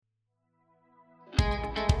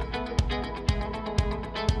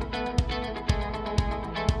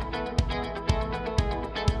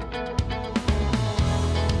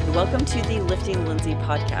Welcome to the Lifting Lindsay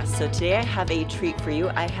podcast. So today I have a treat for you.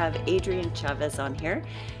 I have Adrian Chavez on here,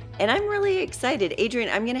 and I'm really excited. Adrian,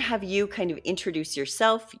 I'm going to have you kind of introduce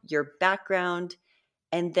yourself, your background,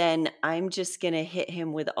 and then I'm just going to hit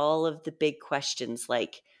him with all of the big questions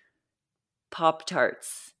like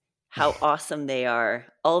Pop-Tarts, how awesome they are,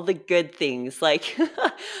 all the good things. Like,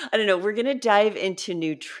 I don't know, we're going to dive into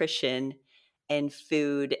nutrition and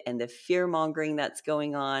food and the fear mongering that's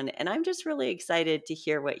going on. And I'm just really excited to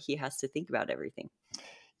hear what he has to think about everything.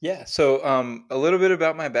 Yeah, so a little bit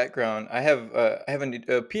about my background. I have a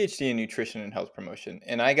PhD in nutrition and health promotion,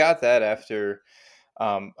 and I got that after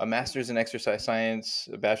a master's in exercise science,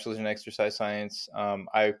 a bachelor's in exercise science.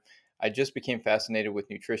 I just became fascinated with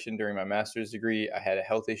nutrition during my master's degree. I had a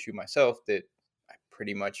health issue myself that I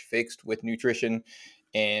pretty much fixed with nutrition,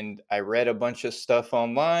 and I read a bunch of stuff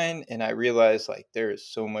online, and I realized like there is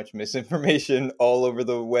so much misinformation all over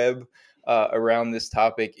the web around this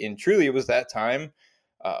topic. And truly, it was that time.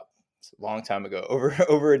 Uh, it's a long time ago,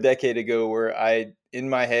 over a decade ago, where I in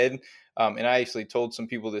my head, and I actually told some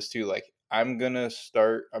people this too. Like, I'm gonna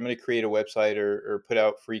create a website or put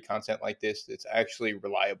out free content like this that's actually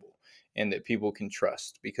reliable and that people can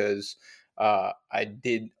trust, because I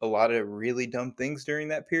did a lot of really dumb things during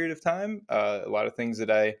that period of time. A lot of things that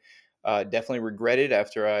I definitely regretted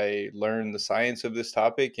after I learned the science of this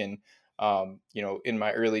topic. And in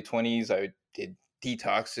my early 20s, I did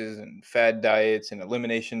detoxes and fad diets and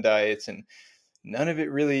elimination diets, and none of it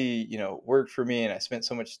really, worked for me. And I spent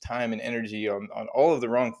so much time and energy on all of the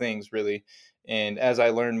wrong things, really. And as I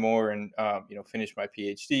learned more and, finished my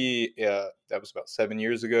PhD, that was about 7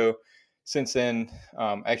 years ago. Since then,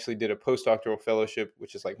 I actually did a postdoctoral fellowship,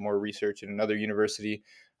 which is like more research at another university.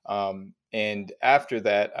 And after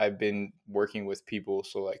that, I've been working with people.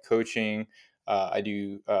 So like coaching,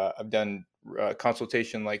 I've done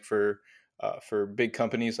consultation like for big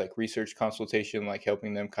companies, like research consultation, like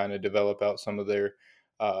helping them kind of develop out some of their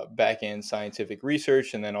back end scientific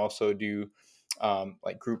research, and then also do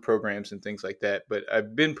like group programs and things like that. But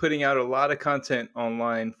I've been putting out a lot of content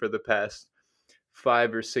online for the past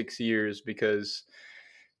 5 or 6 years because,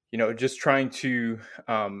 just trying to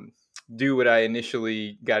do what I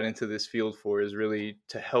initially got into this field for, is really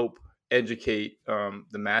to help educate the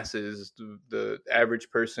masses, the average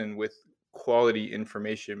person, with quality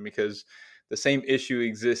information, because the same issue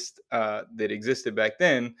exists that existed back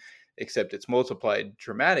then, except it's multiplied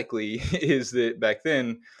dramatically. Is that back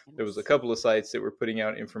then there was a couple of sites that were putting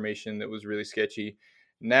out information that was really sketchy.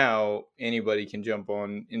 Now anybody can jump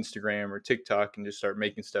on Instagram or TikTok and just start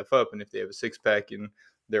making stuff up, and if they have a six pack and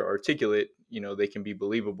they're articulate, they can be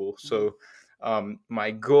believable. So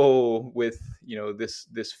my goal with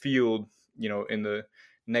this field, in the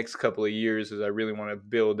next couple of years, is I really want to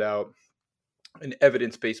build out an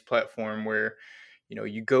evidence-based platform where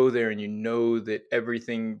you go there and that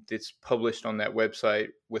everything that's published on that website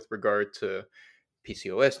with regard to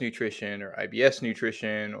PCOS nutrition or IBS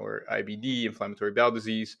nutrition or IBD, inflammatory bowel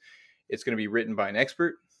disease, it's going to be written by an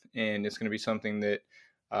expert, and it's going to be something that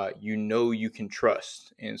you can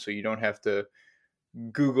trust. And so you don't have to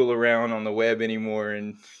Google around on the web anymore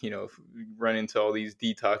and run into all these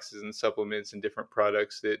detoxes and supplements and different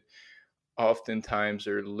products that oftentimes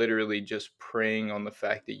are literally just preying on the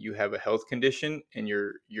fact that you have a health condition and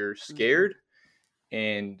you're scared.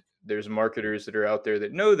 And there's marketers that are out there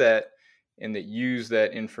that know that and that use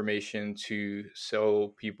that information to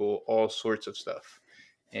sell people all sorts of stuff.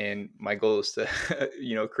 And my goal is to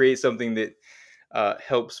create something that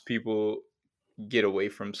helps people get away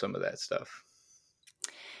from some of that stuff.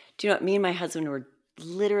 Do you know what? Me and my husband were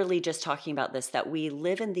literally just talking about this, that we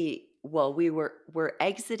live in we're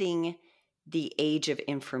exiting the age of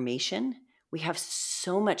information. We have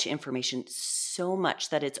so much information, so much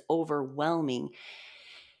that it's overwhelming.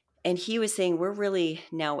 And he was saying we're really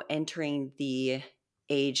now entering the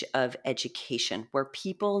age of education, where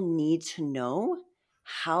people need to know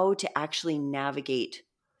how to actually navigate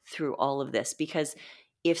through all of this. Because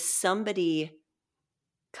if somebody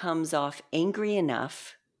comes off angry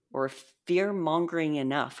enough or fear mongering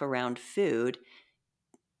enough around food,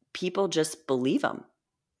 people just believe them.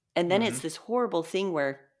 And then it's this horrible thing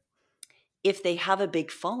where if they have a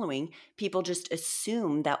big following, people just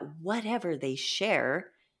assume that whatever they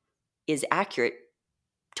share is accurate,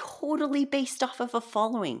 totally based off of a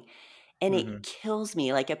following. And it kills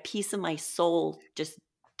me. Like a piece of my soul just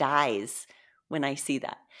dies when I see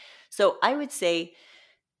that. So I would say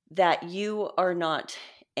that you are not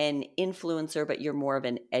an influencer, but you're more of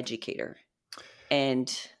an educator.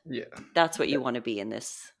 And Yeah. that's what you want to be in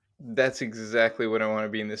this. That's exactly what I want to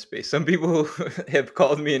be in this space. Some people have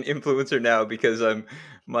called me an influencer now because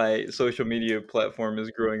my social media platform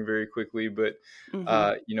is growing very quickly, but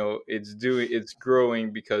Mm-hmm. it's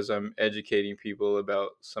growing because I'm educating people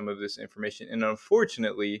about some of this information. And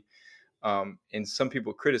unfortunately, and some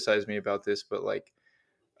people criticize me about this, but like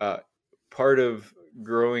uh, part of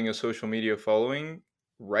growing a social media following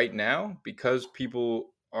right now, because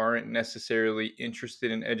people aren't necessarily interested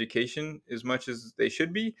in education as much as they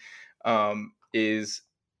should be, is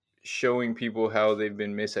showing people how they've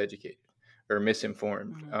been miseducated or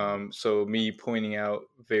misinformed. Mm-hmm. So me pointing out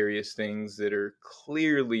various things that are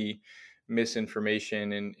clearly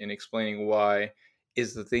misinformation, and explaining why,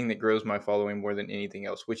 is the thing that grows my following more than anything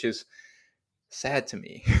else, which is sad to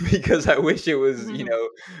me because I wish it was,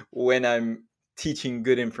 when I'm teaching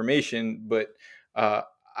good information. But uh,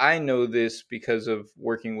 I know this because of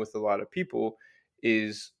working with a lot of people,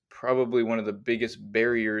 is probably one of the biggest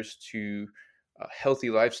barriers to a healthy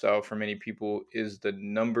lifestyle for many people is the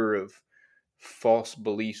number of false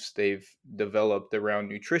beliefs they've developed around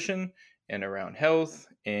nutrition and around health,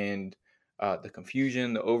 and the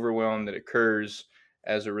confusion, the overwhelm that occurs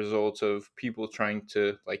as a result of people trying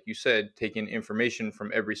to, like you said, take in information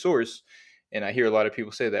from every source. And I hear a lot of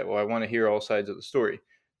people say that, well, I want to hear all sides of the story.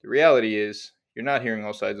 The reality is, you're not hearing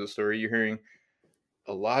all sides of the story. You're hearing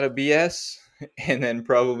a lot of BS and then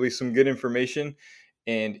probably some good information.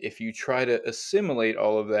 And if you try to assimilate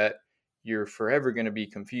all of that, you're forever going to be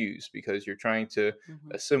confused because you're trying to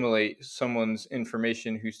Mm-hmm. assimilate someone's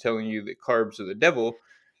information who's telling you that carbs are the devil,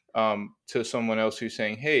 to someone else who's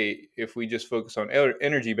saying, hey, if we just focus on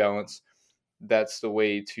energy balance, that's the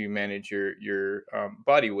way to manage your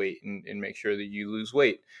body weight, and make sure that you lose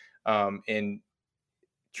weight. And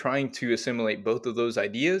trying to assimilate both of those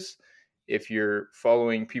ideas, if you're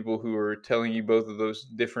following people who are telling you both of those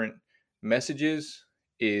different messages,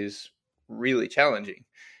 is really challenging.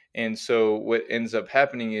 And so what ends up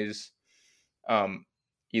happening is, um,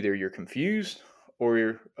 either you're confused,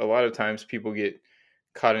 or a lot of times people get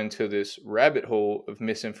caught into this rabbit hole of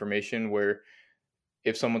misinformation where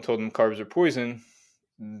if someone told them carbs are poison,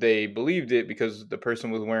 they believed it because the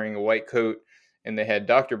person was wearing a white coat and they had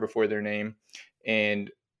doctor before their name.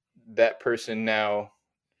 And that person now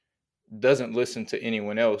doesn't listen to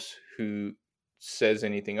anyone else who says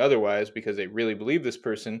anything otherwise because they really believe this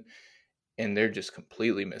person, and they're just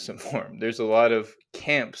completely misinformed. There's a lot of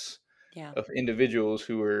camps Yeah. of individuals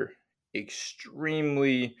who are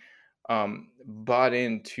extremely bought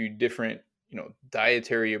into different,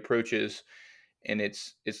 dietary approaches, and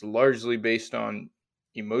it's largely based on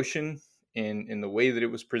emotion in the way that it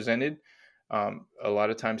was presented. A lot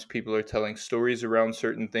of times people are telling stories around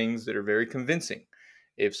certain things that are very convincing.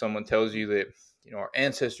 If someone tells you that, our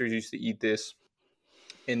ancestors used to eat this,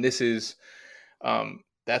 and this is,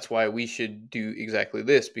 that's why we should do exactly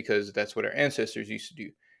this because that's what our ancestors used to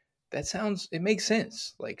do, it makes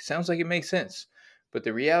sense. Like, sounds like it makes sense. But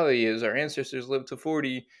the reality is our ancestors lived to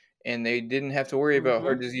 40 and they didn't have to worry about Mm-hmm.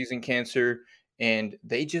 heart disease and cancer, and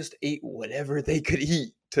they just ate whatever they could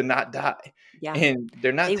eat to not die. Yeah. And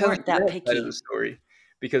they're not They telling weren't you that that side of the picky. story,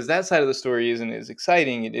 because that side of the story isn't as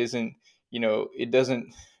exciting. It isn't, it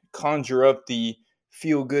doesn't conjure up the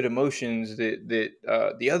feel good emotions that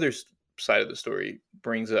the other side of the story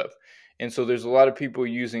brings up. And so there's a lot of people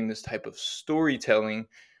using this type of storytelling,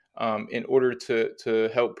 in order to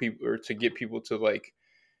help people, or to get people to like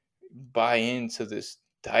buy into this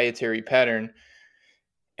dietary pattern.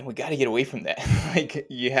 And we got to get away from that. Like,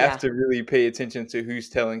 you have Yeah. to really pay attention to who's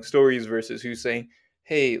telling stories versus who's saying,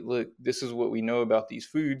 hey, look, this is what we know about these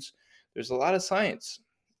foods. There's a lot of science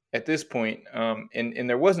at this point, and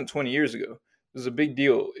there wasn't 20 years ago. This is a big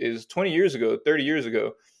deal. Is 20 years ago, 30 years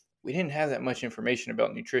ago, we didn't have that much information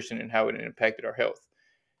about nutrition and how it impacted our health.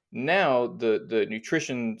 Now the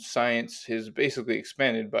nutrition science has basically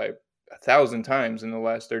expanded by 1,000 times in the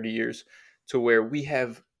last 30 years, to where we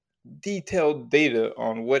have detailed data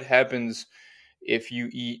on what happens if you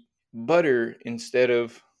eat butter instead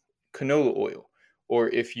of canola oil, or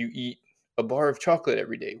if you eat a bar of chocolate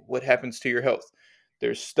every day, what happens to your health.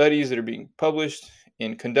 There's studies that are being published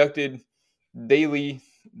and conducted daily.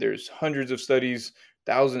 There's hundreds of studies,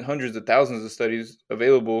 hundreds of thousands of studies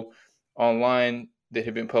available online that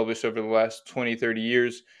have been published over the last 20, 30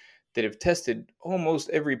 years, that have tested almost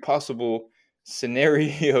every possible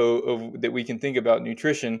scenario that we can think about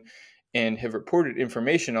nutrition, and have reported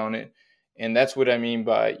information on it. And that's what I mean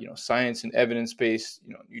by, science and evidence-based,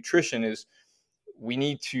 nutrition is, we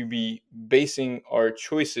need to be basing our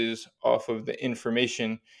choices off of the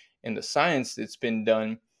information and the science that's been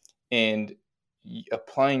done, and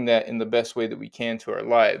applying that in the best way that we can to our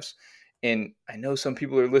lives. And I know some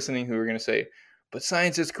people are listening who are going to say, but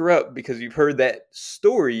science is corrupt, because you've heard that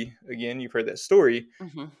story. Again, you've heard that story,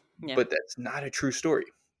 Hmm. Yeah. but that's not a true story.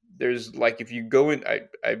 There's, like, if you go in,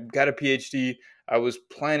 I got a PhD. I was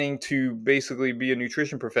planning to basically be a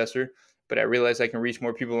nutrition professor, but I realized I can reach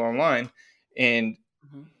more people online. And,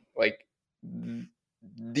 Hmm. like,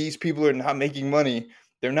 these people are not making money.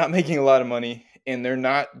 They're not making a lot of money, and they're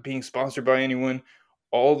not being sponsored by anyone.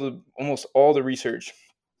 Almost all the research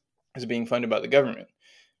is being funded by the government,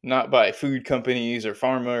 not by food companies or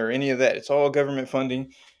pharma or any of that. It's all government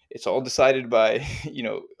funding. It's all decided by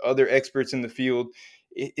other experts in the field.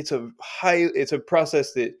 It's a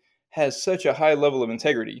process that has such a high level of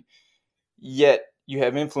integrity. Yet you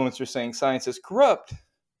have influencers saying science is corrupt,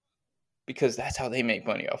 because that's how they make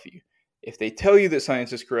money off of you. If they tell you that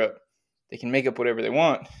science is corrupt, they can make up whatever they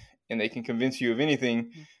want, and they can convince you of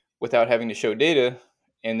anything without having to show data.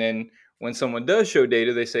 And then when someone does show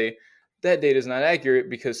data, they say that data is not accurate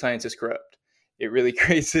because science is corrupt. It really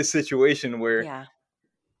creates this situation where Yeah.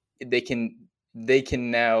 they can they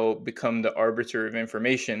can now become the arbiter of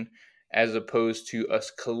information, as opposed to us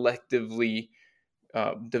collectively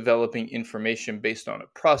developing information based on a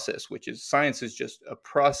process, which is science is just a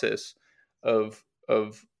process of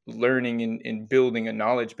learning and building a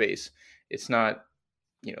knowledge base. It's not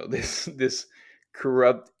this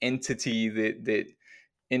corrupt entity that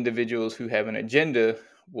individuals who have an agenda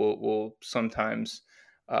will sometimes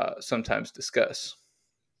discuss.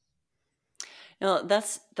 No,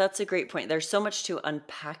 that's a great point. There's so much to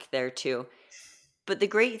unpack there too. But the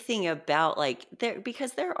great thing about like there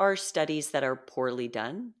because there are studies that are poorly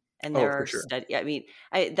done and Oh, there for are sure. I mean,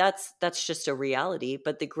 that's just a reality,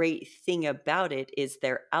 but the great thing about it is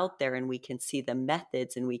they're out there and we can see the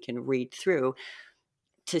methods and we can read through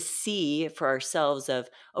to see for ourselves of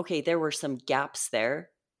okay, there were some gaps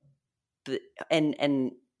there but,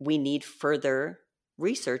 and we need further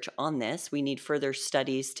research on this. We need further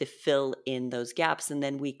studies to fill in those gaps and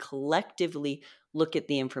then we collectively look at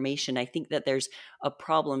the information. I think that there's a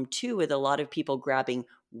problem too with a lot of people grabbing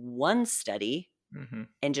one study Hmm.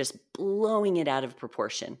 and just blowing it out of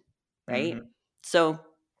proportion, right? Hmm. So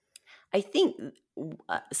I think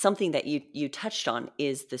something that you touched on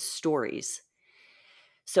is the stories.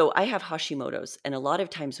 So I have Hashimoto's, and a lot of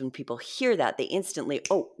times when people hear that, they instantly,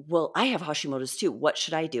 "Oh, well, I have Hashimoto's too. What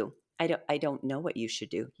should I do?" I don't know what you should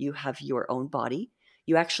do. You have your own body.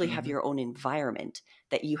 You actually have Hmm. your own environment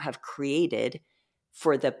that you have created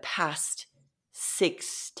for the past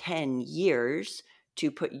 6, 10 years to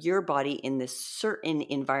put your body in this certain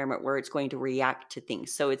environment where it's going to react to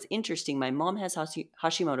things. So it's interesting. My mom has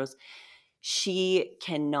Hashimoto's. She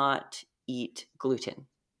cannot eat gluten.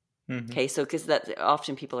 Hmm. Okay, so because that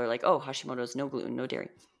often people are like, "Oh, Hashimoto's no gluten, no dairy."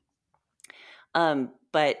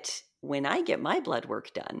 But when I get my blood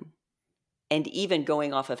work done, and even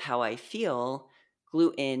going off of how I feel,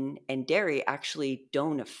 gluten and dairy actually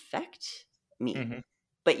don't affect me, Hmm.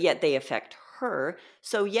 but yet they affect her.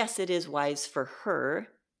 So yes, it is wise for her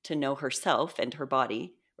to know herself and her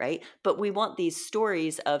body, right? But we want these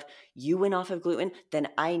stories of you went off of gluten, then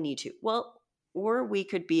I need to. Well, or we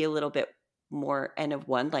could be a little bit more N of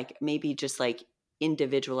one, like maybe just like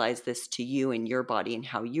individualize this to you and your body and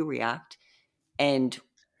how you react and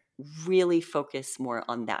really focus more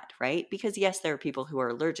on that, right? Because yes, there are people who are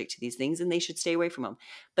allergic to these things and they should stay away from them.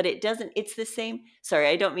 But it doesn't, it's the same. Sorry,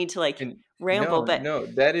 I don't mean to like And ramble, no, but no,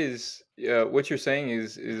 that is what you're saying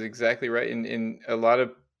is exactly right. And a lot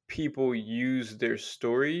of people use their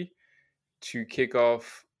story to kick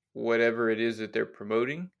off whatever it is that they're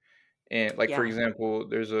promoting. And, like, for yeah. example,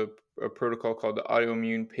 there's a protocol called the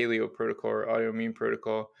autoimmune paleo protocol, or autoimmune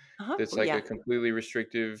protocol, Uh-huh. that's Oh, like a yeah. completely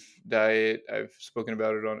restrictive diet. I've spoken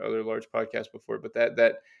about it on other large podcasts before, but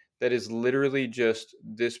that is literally just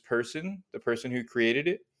this person, the person who created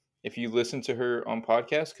it. If you listen to her on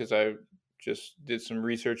podcasts, because I just did some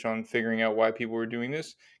research on figuring out why people were doing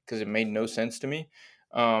this, because it made no sense to me.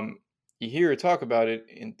 Um, you hear her talk about it,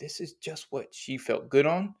 and this is just what she felt good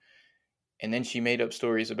on, and then she made up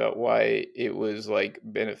stories about why it was like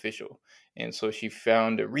beneficial. And so she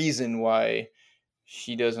found a reason why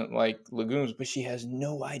she doesn't like legumes, but she has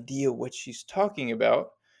no idea what she's talking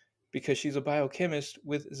about, because she's a biochemist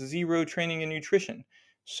with zero training in nutrition.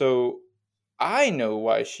 So I know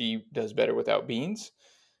why she does better without beans.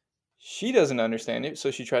 She doesn't understand it,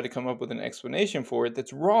 so she tried to come up with an explanation for it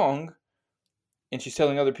that's wrong, and she's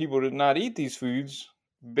telling other people to not eat these foods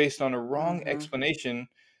based on a wrong Hmm. explanation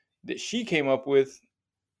that she came up with,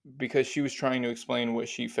 because she was trying to explain what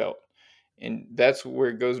she felt. And that's where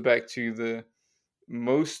it goes back to the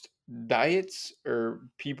most diets, or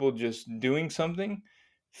people just doing something,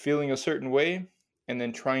 feeling a certain way, and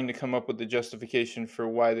then trying to come up with the justification for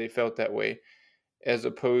why they felt that way, as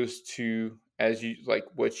opposed to, as you like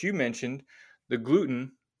what you mentioned, the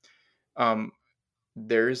gluten. Um,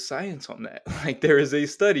 there is science on that. Like there is a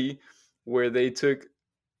study where they took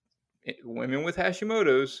women with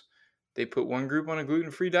Hashimoto's, they put one group on a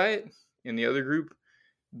gluten-free diet and the other group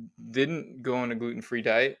didn't go on a gluten-free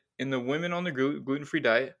diet, and the women on the gluten-free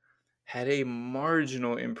diet had a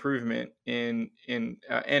marginal improvement in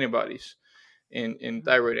antibodies, in Mhm.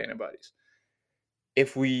 thyroid antibodies.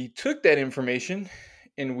 If we took that information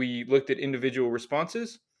and we looked at individual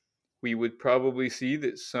responses, we would probably see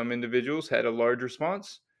that some individuals had a large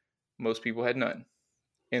response, most people had none.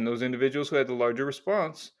 And those individuals who had the larger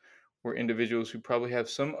response were individuals who probably have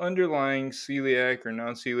some underlying celiac or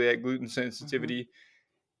non-celiac gluten Mhm. sensitivity.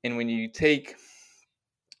 And when you take,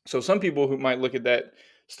 so some people who might look at that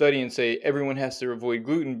study and say everyone has to avoid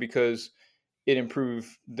gluten because it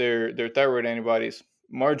improved their thyroid antibodies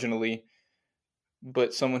marginally,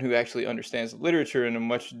 but someone who actually understands the literature in a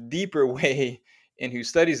much deeper way and who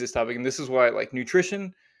studies this topic, and this is why like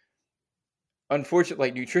nutrition, unfortunately,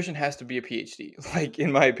 like nutrition has to be a PhD, like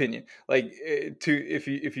in my opinion, like to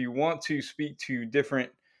if you want to speak to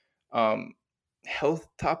different um, health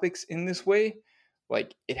topics in this way,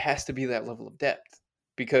 like it has to be that level of depth,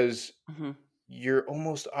 because Mhm. you're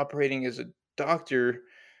almost operating as a doctor,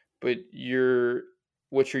 but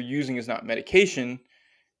what you're using is not medication,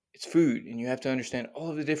 it's food, and you have to understand all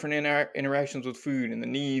of the different interactions with food and the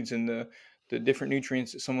needs and the different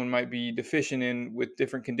nutrients that someone might be deficient in with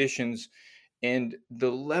different conditions, and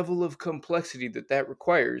the level of complexity that that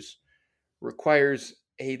requires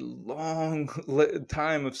a long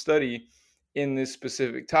time of study in this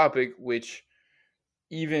specific topic, which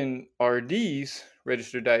even RDs,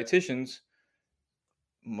 registered dietitians,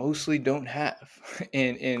 mostly don't have.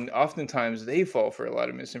 And oftentimes they fall for a lot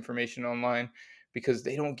of misinformation online because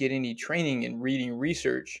they don't get any training in reading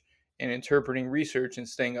research and interpreting research and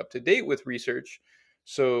staying up to date with research.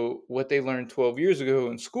 So what they learned 12 years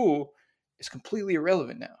ago in school is completely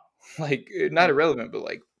irrelevant now. Like not Mhm. irrelevant, but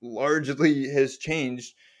like largely has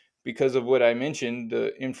changed because of what I mentioned.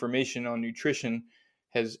 The information on nutrition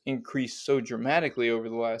has increased so dramatically over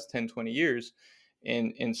the last 10, 20 years.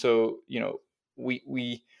 And so,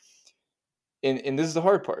 we and this is the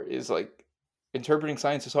hard part, is like interpreting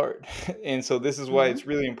science is hard. And so this is why Mhm. it's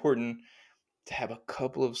really important to have a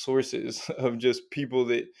couple of sources of just people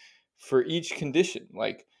that for each condition,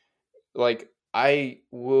 like I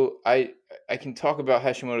can talk about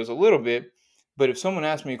Hashimoto's a little bit, but if someone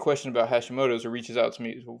asks me a question about Hashimoto's or reaches out to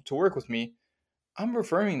me to work with me, I'm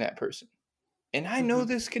referring that person, and I know Mhm.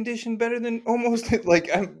 this condition better than almost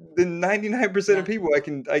like I'm the 99% of Yeah. people. I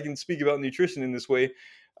can speak about nutrition in this way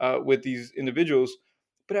with these individuals,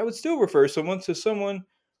 but I would still refer someone to someone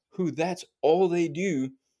who that's all they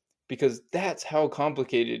do, because that's how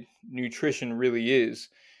complicated nutrition really is,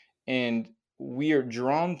 and we are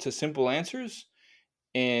drawn to simple answers,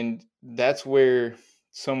 and that's where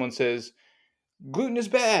someone says gluten is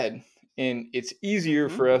bad, and it's easier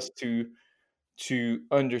Mhm. for us to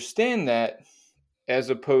understand that, as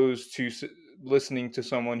opposed to listening to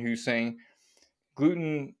someone who's saying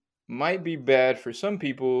gluten might be bad for some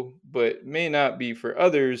people, but may not be for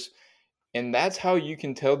others. And that's how you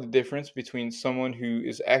can tell the difference between someone who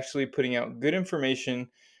is actually putting out good information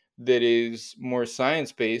that is more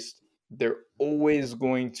science based. They're always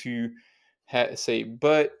going to say,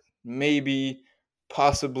 but maybe,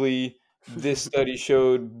 possibly, this study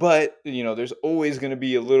showed, but there's always going to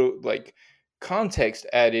be a little like context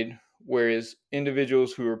added. Whereas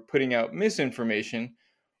individuals who are putting out misinformation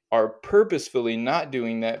are purposefully not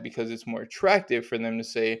doing that because it's more attractive for them to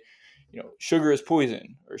say, sugar is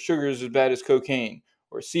poison, or sugar is as bad as cocaine,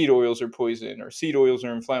 or seed oils are poison, or seed oils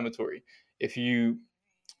are inflammatory. If you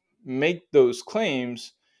make those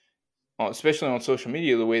claims, especially on social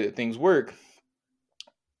media, the way that things work,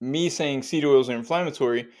 me saying seed oils are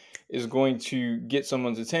inflammatory is going to get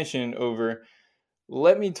someone's attention over,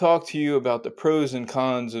 let me talk to you about the pros and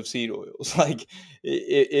cons of seed oils. Like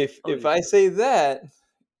Oh if yeah. I say that,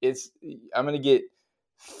 it's I'm gonna get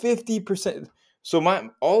 50%. So my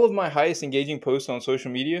all of my highest engaging posts on social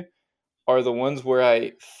media are the ones where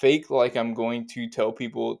I fake like I'm going to tell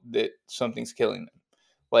people that something's killing them.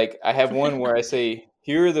 Like I have one where I say,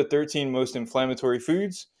 here are the 13 most inflammatory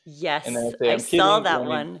foods, and then Yes, I say, I I'm saw kidding. that Let me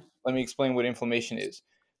one. let me explain what inflammation is.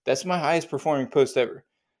 That's my highest performing post ever.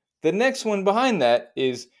 The next one behind that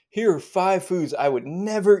is, here are 5 foods I would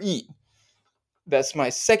never eat. That's my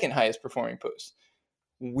second highest performing post.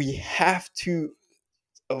 We have to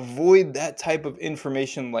avoid that type of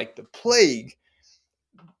information like the plague.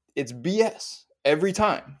 It's BS every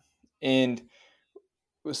time. And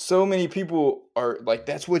so many people are like,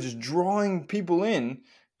 that's what's drawing people in,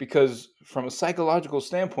 because from a psychological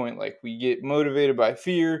standpoint, like, we get motivated by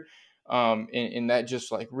fear, and that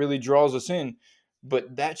just like really draws us in. But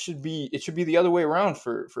it should be the other way around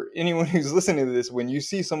for anyone who's listening to this. When you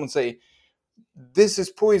see someone say, this is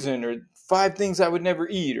poison, or five things I would never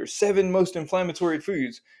eat, or seven most inflammatory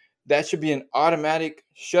foods, that should be an automatic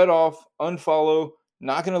shut off, unfollow,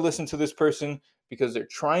 not going to listen to this person, because they're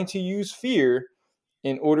trying to use fear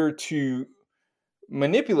in order to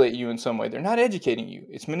manipulate you in some way. They're not educating you.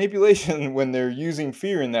 It's manipulation when they're using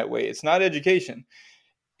fear in that way. It's not education.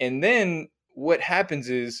 And then what happens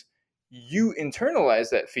is you internalize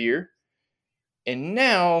that fear, and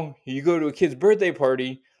now you go to a kid's birthday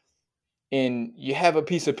party and you have a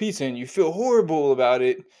piece of pizza and you feel horrible about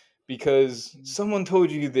it because someone told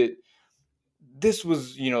you that this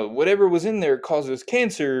was, whatever was in there causes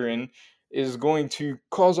cancer and is going to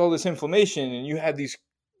cause all this inflammation, and you have these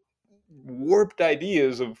warped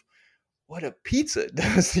ideas of what a pizza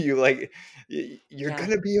does to you. Like, you're Yeah.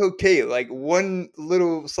 gonna be okay. Like, one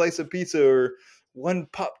little slice of pizza or one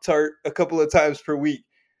Pop Tart a couple of times per week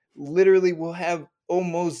literally will have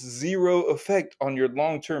almost zero effect on your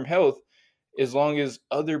long-term health, as long as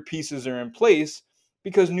other pieces are in place,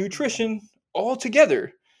 because Mhm. nutrition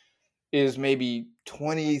altogether is maybe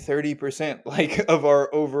 20-30% like of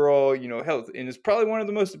our overall health, and it's probably one of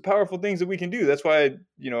the most powerful things that we can do. That's why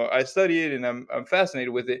I study it, and I'm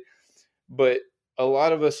fascinated with it. But a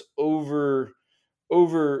lot of us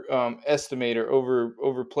estimate or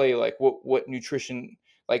overplay like what nutrition.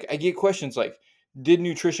 Like, I get questions like, did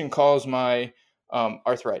nutrition cause my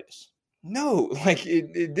arthritis? No, like,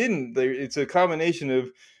 it didn't. It's a combination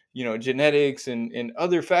of genetics and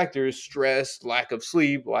other factors: stress, lack of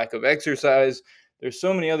sleep, lack of exercise. There's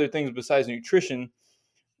so many other things besides nutrition.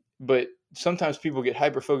 But sometimes people get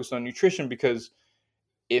hyper focused on nutrition, because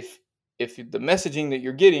if if the messaging that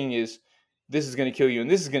you're getting is, this is going to kill you and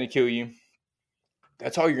this is going to kill you,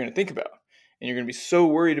 that's all you're going to think about. And you're going to be so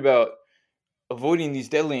worried about avoiding these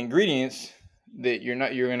deadly ingredients that you're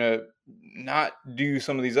going to not do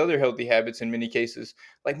some of these other healthy habits in many cases.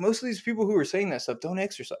 Like, most of these people who are saying that stuff don't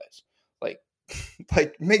exercise. Like,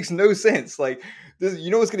 like, makes no sense. Like, this,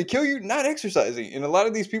 what's going to kill you? Not exercising. And a lot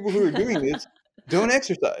of these people who are doing this don't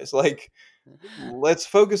exercise. Like, let's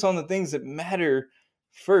focus on the things that matter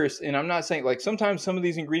first. And I'm not saying, like, sometimes some of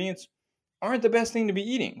these ingredients aren't the best thing to be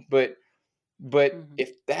eating, but Mhm.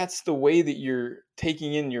 if that's the way that you're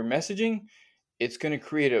taking in your messaging, it's going to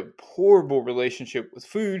create a horrible relationship with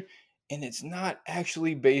food, and it's not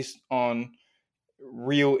actually based on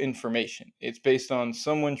real information. It's based on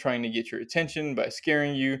someone trying to get your attention by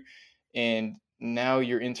scaring you, and now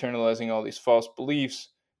you're internalizing all these false beliefs,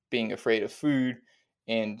 being afraid of food,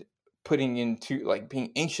 and putting into, like,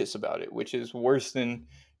 being anxious about it, which is worse than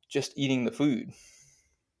just eating the food.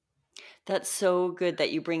 That's so good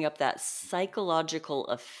that you bring up that psychological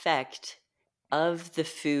effect of the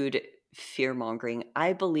food fear mongering.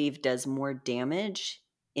 I believe does more damage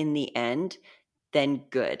in the end than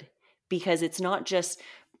good, because it's not just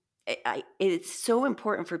it's so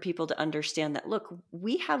important for people to understand that, look,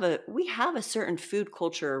 we have a certain food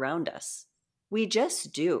culture around us. We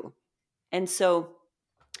just do. And so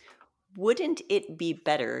wouldn't it be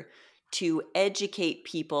better to educate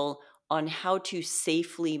people on how to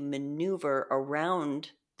safely maneuver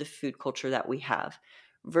around the food culture that we have,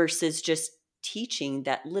 versus just teaching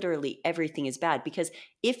that literally everything is bad? Because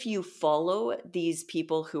if you follow these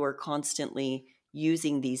people who are constantly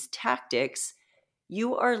using these tactics,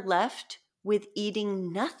 you are left with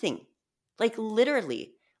eating nothing. Like,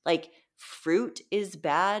 literally, like, fruit is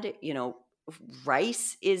bad,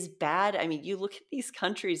 rice is bad. I mean, you look at these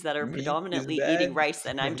countries that are Meat is predominantly eating bad. rice,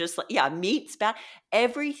 and I'm just like, yeah, meat's bad.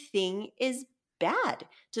 Everything is bad.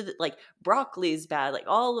 Like, broccoli is bad. Like,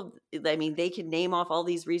 all of, I mean, they can name off all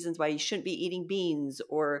these reasons why you shouldn't be eating beans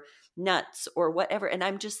or nuts or whatever. And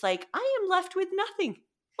I'm just like, I am left with nothing,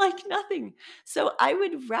 like nothing. So I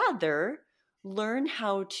would rather learn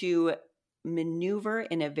how to maneuver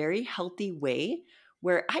in a very healthy way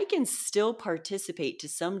where I can still participate to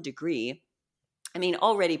some degree. I mean,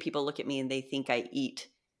 already people look at me and they think I eat.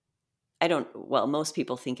 I don't, well, most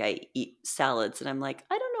people think I eat salads. And I'm like,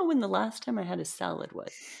 I don't know when the last time I had a salad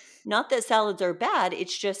was. Not that salads are bad.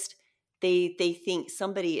 It's just they think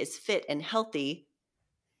somebody is fit and healthy.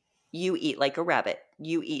 You eat like a rabbit.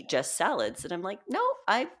 You eat just salads. And I'm like, no,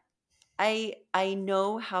 I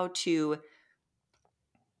know how to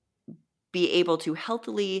be able to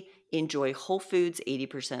healthily enjoy whole foods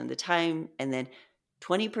 80% of the time. And then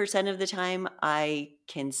 20% of the time, I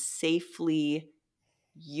can safely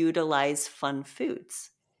utilize fun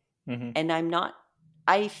foods. Hmm. And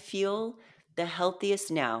I feel the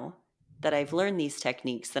healthiest now that I've learned these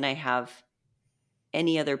techniques than I have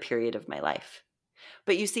any other period of my life.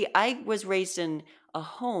 But you see, I was raised in a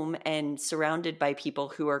home and surrounded by people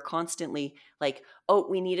who are constantly like, oh,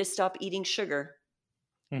 we need to stop eating sugar.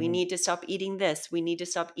 We Mhm. need to stop eating this. We need to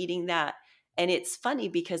stop eating that. And it's funny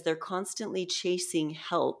because they're constantly chasing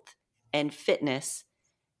health and fitness.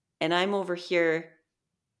 And I'm over here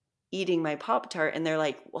eating my Pop Tart, and they're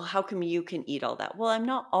like, well, how come you can eat all that? Well, I'm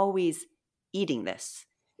not always eating this.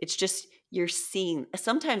 It's just you're seeing.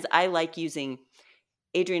 Sometimes I like using,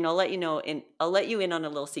 Adrian, I'll let you know, and I'll let you in on a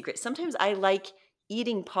little secret. Sometimes I like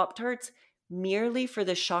eating Pop Tarts merely for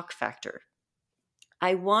the shock factor.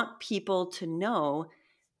 I want people to know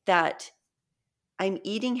that I'm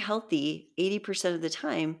eating healthy 80% of the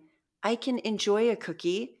time. I can enjoy a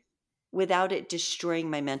cookie without it destroying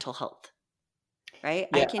my mental health, right?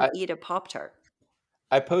 I Yeah, can eat a Pop Tart.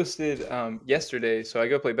 I posted yesterday. So I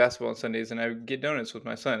go play basketball on Sundays, and I get donuts with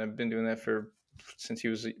my son. I've been doing that for since he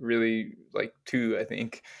was really like 2, I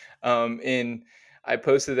think. And I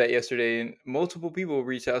posted that yesterday, and multiple people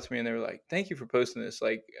reached out to me, and they were like, "Thank you for posting this."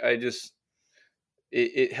 Like, I just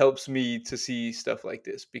it helps me to see stuff like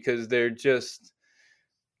this because they're just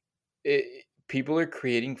people are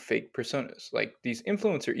creating fake personas. Like these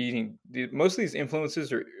most of these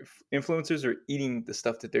influencers are eating the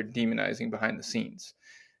stuff that they're demonizing behind the scenes.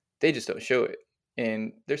 They just don't show it,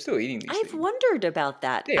 and they're still eating these I've things. wondered about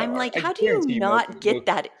that. They I'm are. like, I how do you guarantee not get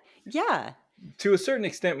that? Yeah, to a certain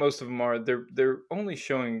extent, most of them are. They're only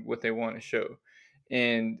showing what they want to show,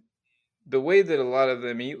 and the way that a lot of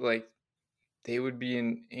them eat, like they would be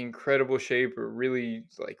in incredible shape or really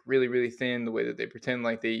thin. The way that they pretend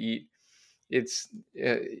like they eat, it's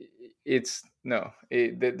uh, it's no.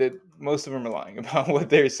 That most of them are lying about what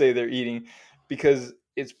they say they're eating because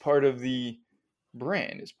it's part of the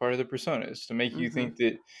brand. It's part of the persona. It's to make you hmm, think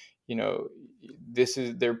that you know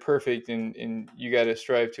they're perfect and you got to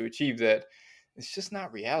strive to achieve that. It's just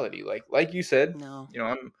not reality. Like you said, no.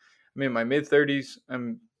 I'm in my mid 30s.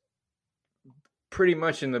 I'm pretty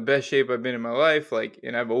much in the best shape I've been in my life. Like,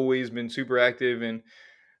 and I've always been super active. And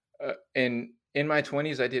in my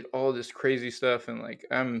 20s, I did all this crazy stuff, and like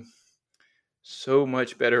I'm so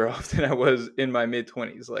much better off than I was in my mid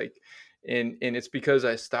 20s. Like, and it's because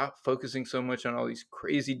I stopped focusing so much on all these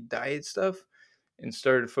crazy diet stuff and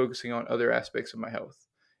started focusing on other aspects of my health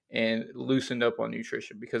and loosened up on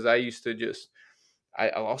nutrition because I used to just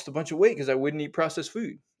I lost a bunch of weight because I wouldn't eat processed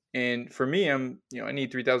food. And for me, I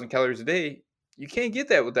need 3,000 calories a day. You can't get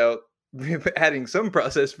that without adding some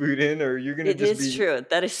processed food in, or you're gonna It just is be true.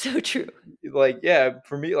 That is so true. like, yeah.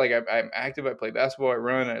 For me, like I'm active. I play basketball. I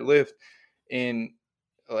run. I lift, and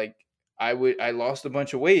like I lost a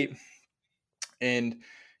bunch of weight and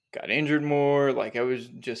got injured more. Like I was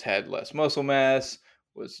just had less muscle mass,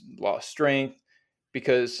 was lost strength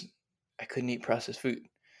because I couldn't eat processed food.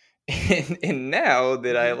 And now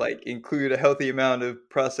that I Hmm. like include a healthy amount of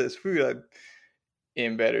processed food, I'm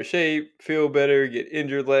in better shape, feel better, get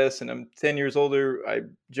injured less, and I'm 10 years older. I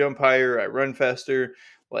jump higher, I run faster.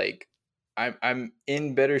 Like I'm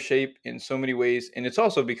in better shape in so many ways, and it's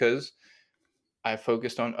also because I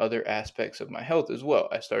focused on other aspects of my health as well.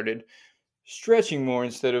 I started stretching more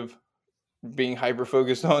instead of being hyper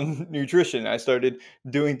focused on nutrition. I started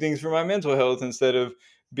doing things for my mental health instead of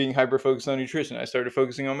being hyper focused on nutrition. I started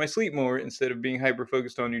focusing on my sleep more instead of being hyper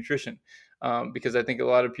focused on nutrition. Because I think a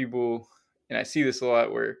lot of people, and I see this a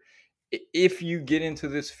lot, where if you get into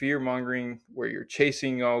this fear mongering where you're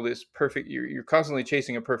chasing all this perfect, you're constantly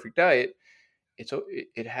chasing a perfect diet,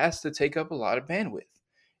 it has to take up a lot of bandwidth,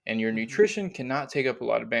 and your Hmm. nutrition cannot take up a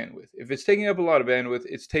lot of bandwidth. If it's taking up a lot of bandwidth,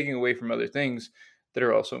 it's taking away from other things that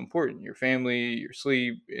are also important: your family, your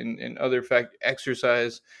sleep, and other fact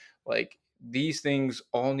exercise. Like these things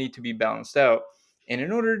all need to be balanced out, and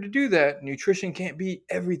in order to do that, nutrition can't be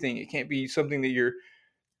everything. It can't be something that you're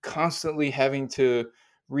constantly having to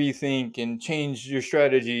rethink and change your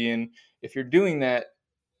strategy. And if you're doing that,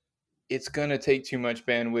 it's going to take too much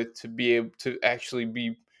bandwidth to be able to actually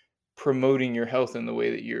be promoting your health in the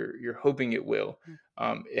way that you're hoping it will.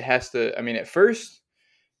 It has to. I mean, at first,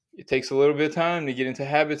 it takes a little bit of time to get into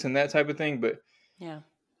habits and that type of thing, but Yeah.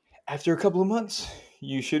 after a couple of months,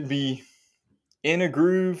 you should be in a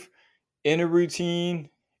groove, in a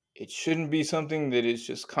routine. It shouldn't be something that is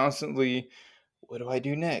just constantly, what do I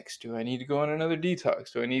do next? Do I need to go on another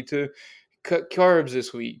detox? Do I need to cut carbs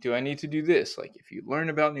this week? Do I need to do this? Like if you learn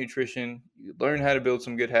about nutrition, you learn how to build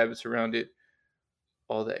some good habits around it,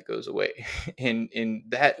 all that goes away. And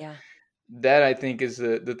Yeah. that I think is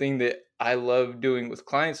the thing that I love doing with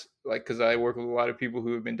clients, like because I work with a lot of people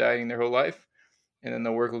who have been dieting their whole life, and then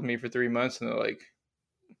they'll work with me for 3 months, and they're like,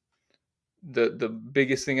 the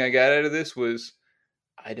biggest thing I got out of this was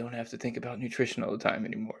I don't have to think about nutrition all the time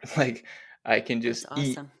anymore. Like I can That's just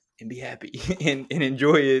eat awesome. and be happy and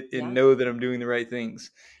enjoy it and Yeah. know that I'm doing the right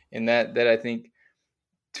things. And that I think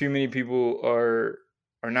too many people are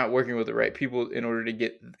not working with the right people in order to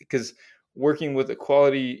get, because working with a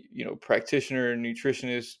quality, practitioner,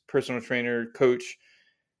 nutritionist, personal trainer, coach,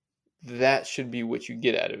 that should be what you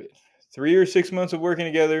get out of it. 3 or 6 months of working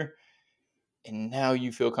together, and now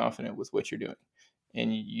you feel confident with what you're doing,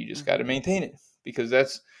 and you just got Hmm. to maintain it, because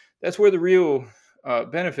that's where the real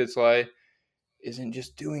benefits lie, isn't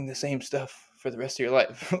just doing the same stuff for the rest of your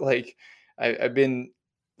life. Like I've been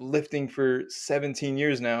lifting for 17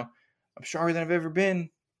 years now. I'm stronger than I've ever been,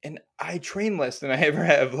 and I train less than I ever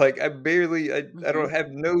have. Like I Hmm. don't have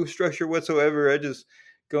no structure whatsoever. I just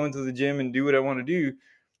go into the gym and do what I want to do.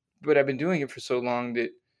 But I've been doing it for so long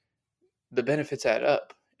that the benefits add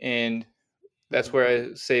up. And that's Hmm. where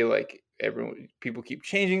I say, like, everyone, people keep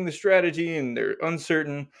changing the strategy and they're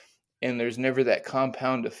uncertain, and there's never that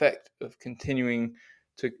compound effect of continuing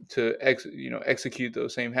to execute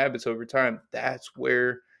those same habits over time. That's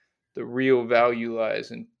where the real value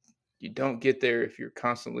lies, and you don't get there if you're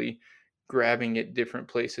constantly grabbing at different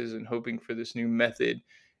places and hoping for this new method.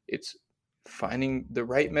 It's finding the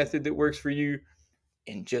right method that works for you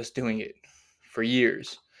and just doing it for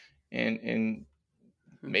years. And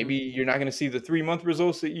Hmm. maybe you're not going to see the 3 month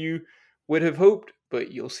results that you would have hoped,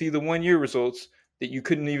 but you'll see the 1 year results that you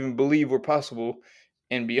couldn't even believe were possible.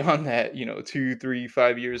 And beyond that, 2, 3,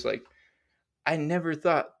 5 years, like, I never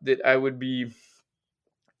thought that I would be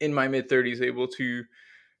in my mid 30s able to,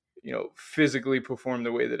 physically perform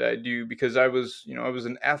the way that I do, because I was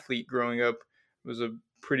an athlete growing up. I was a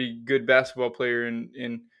pretty good basketball player,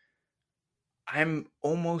 and I'm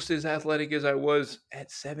almost as athletic as I was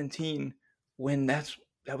at 17, when that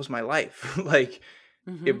was my life. Like,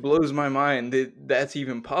 Hmm. it blows my mind that that's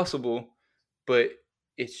even possible, but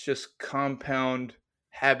it's just compound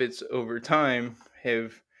habits over time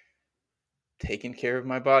have taken care of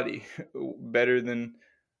my body better than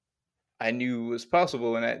I knew was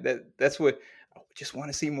possible. And that's what I just want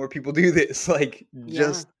to see more people do this. Like,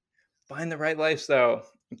 Yeah. just find the right lifestyle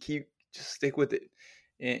and just stick with it.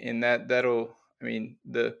 And that'll, I mean,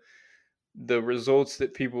 the results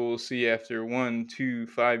that people will see after 1, 2,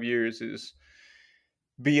 5 years is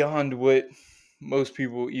beyond what most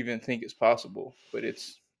people even think is possible, but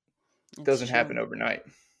It's doesn't happen true. overnight.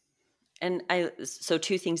 And so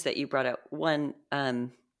two things that you brought up. One,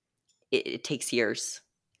 it takes years,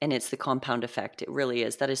 and it's the compound effect. It really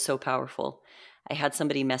is. That is so powerful. I had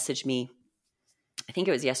somebody message me, I think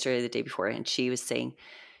it was yesterday or the day before, and she was saying,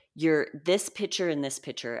 "You're this picture and this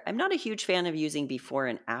picture." I'm not a huge fan of using before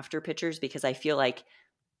and after pictures, because I feel like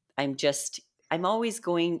I'm just I'm always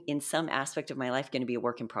going, in some aspect of my life, going to be a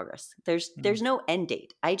work in progress. There's Mhm, no end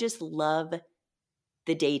date. I just love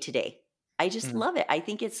the day to day. I just mhm, love it. I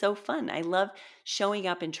think it's so fun. I love showing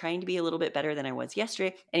up and trying to be a little bit better than I was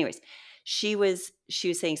yesterday. Anyways, she was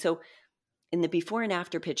saying, so in the before and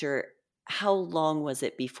after picture, how long was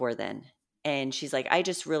it before then? And she's like, I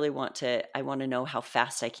just really I want to know how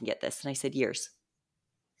fast I can get this. And I said, years.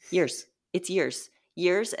 Years. It's years.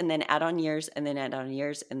 Years, and then add on years, and then add on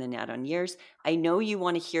years, and then add on years. I know you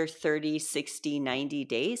want to hear 30, 60, 90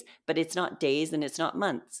 days, but it's not days and it's not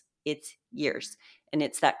months. It's years. And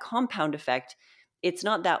it's that compound effect. It's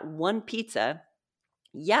not that one pizza.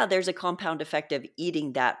 Yeah, there's a compound effect of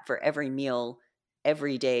eating that for every meal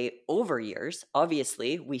every day over years.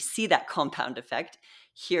 Obviously, we see that compound effect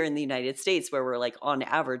here in the United States, where we're like on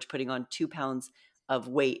average putting on 2 pounds of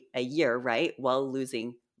weight a year, right? While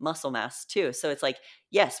losing muscle mass too. So it's like,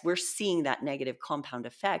 yes, we're seeing that negative compound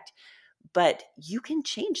effect, but you can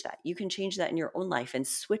change that. You can change that in your own life and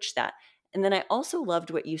switch that. And then I also loved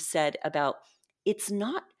what you said about, it's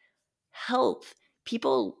not health.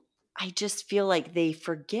 People, I just feel like they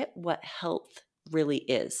forget what health really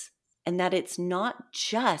is, and that it's not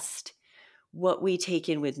just what we take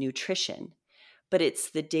in with nutrition, but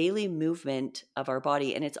it's the daily movement of our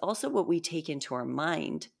body. And it's also what we take into our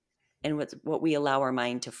mind, and what we allow our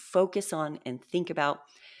mind to focus on and think about.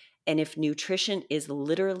 And if nutrition is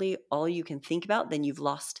literally all you can think about, then you've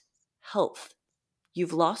lost health.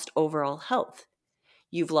 You've lost overall health.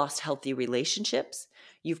 You've lost healthy relationships.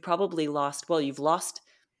 You've lost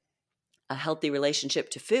a healthy relationship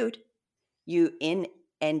to food. In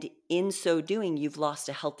so doing, you've lost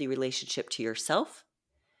a healthy relationship to yourself.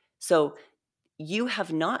 So you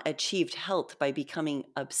have not achieved health by becoming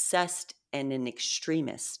obsessed and an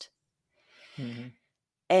extremist. mhm.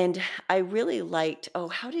 And I really liked,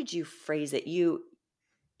 how did you phrase it? You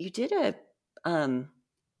did um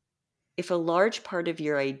if a large part of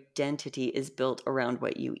your identity is built around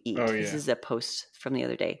what you Oh eat, this yeah. is a post from the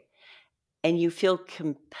other day, and you feel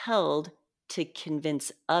compelled to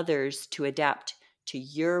convince others to adapt to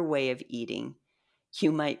your way of eating,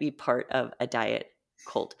 you might be part of a diet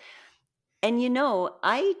cult. And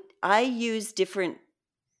I use different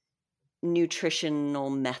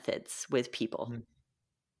nutritional methods with people, Mhm.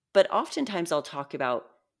 but oftentimes I'll talk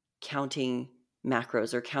about counting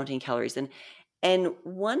macros or counting calories. And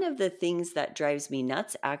one of the things that drives me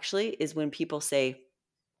nuts actually is when people say,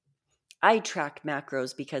 I track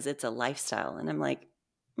macros because it's a lifestyle. And I'm like,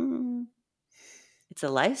 mm, it's a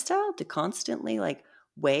lifestyle to constantly like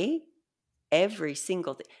weigh every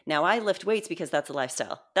single thing. Now I lift weights because that's a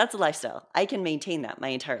lifestyle. That's a lifestyle. I can maintain that my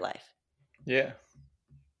entire life. Yeah.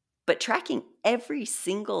 But tracking every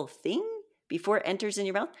single thing before it enters in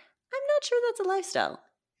your mouth, I'm not sure that's a lifestyle.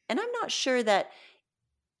 And I'm not sure that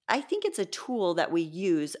I think it's a tool that we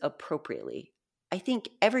use appropriately. I think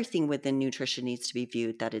everything within nutrition needs to be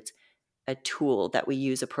viewed that it's a tool that we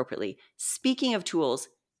use appropriately. Speaking of tools,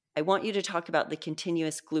 I want you to talk about the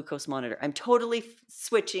continuous glucose monitor. I'm totally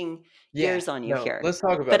switching Yeah. gears on you No, here, let's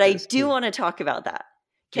talk but about I this do 'cause want to talk about that.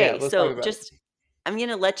 yeah, Okay, let's talk so about it. just I'm going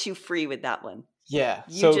to let you free with that one. Yeah.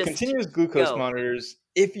 You So just continuous glucose go. monitors,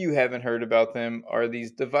 if you haven't heard about them, are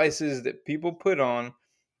these devices that people put on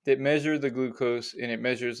that measure the glucose, and it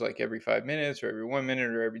measures like every 5 minutes or every 1 minute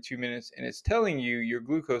or every 2 minutes. And it's telling you your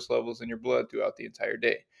glucose levels in your blood throughout the entire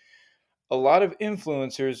day. A lot of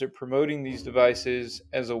influencers are promoting these devices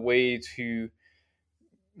as a way to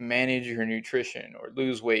manage your nutrition or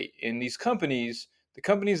lose weight. And these companies, the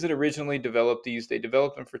companies that originally developed these, they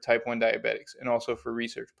developed them for type 1 diabetics and also for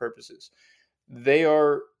research purposes. They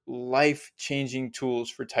are life changing tools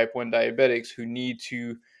for type 1 diabetics who need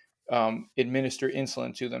to administer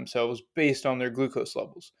insulin to themselves based on their glucose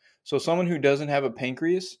levels. So, someone who doesn't have a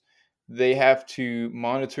pancreas, they have to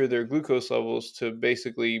monitor their glucose levels to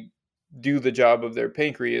basically do the job of their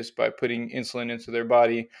pancreas by putting insulin into their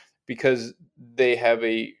body because they have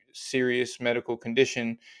a serious medical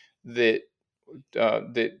condition that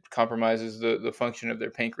that compromises the function of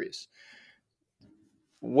their pancreas.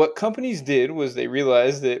 What companies did was they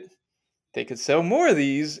realized that they could sell more of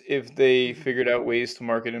these if they Mhm. figured out ways to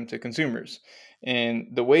market them to consumers. And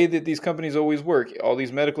the way that these companies always work, all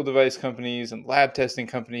these medical device companies and lab testing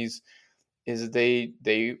companies, is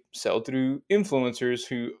they sell through influencers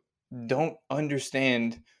who don't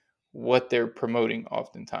understand what they're promoting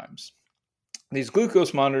oftentimes. These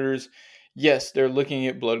glucose monitors, yes, they're looking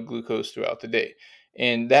at blood glucose throughout the day.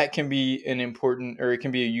 And that can be an important, or it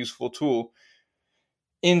can be a useful tool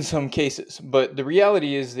in some cases. But the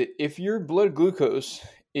reality is that if your blood glucose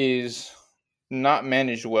is not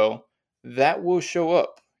managed well, that will show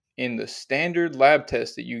up in the standard lab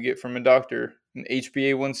test that you get from a doctor, an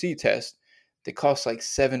HbA1c test that costs like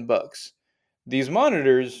 $7. These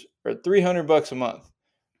monitors are $300 a month.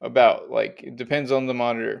 About, like, it depends on the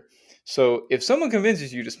monitor. So if someone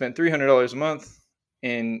convinces you to spend $300 a month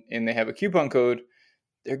and they have a coupon code,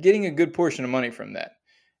 they're getting a good portion of money from that.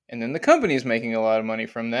 And then the company is making a lot of money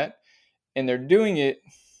from that, and they're doing it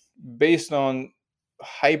based on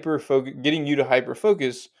hyper focus, getting you to hyper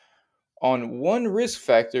focus on one risk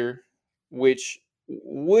factor, which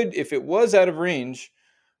would, if it was out of range,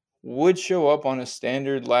 would show up on a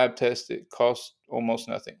standard lab test that costs almost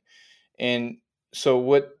nothing. And so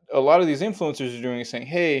what a lot of these influencers are doing is saying,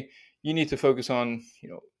 hey, you need to focus on,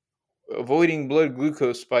 avoiding blood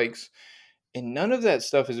glucose spikes. And none of that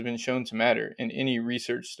stuff has been shown to matter in any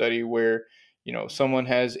research study where, someone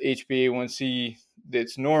has HbA1c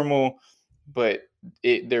that's normal, but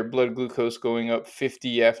their blood glucose going up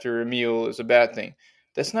 50 after a meal is a bad thing.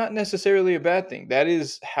 That's not necessarily a bad thing. That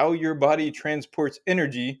is how your body transports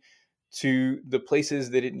energy to the places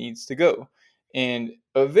that it needs to go. And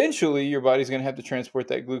eventually your body's going to have to transport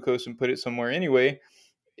that glucose and put it somewhere anyway.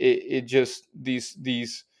 It just,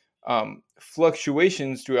 these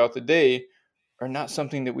fluctuations throughout the day are not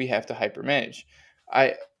something that we have to hypermanage.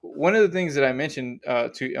 I One of the things that I mentioned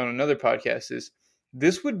to on another podcast is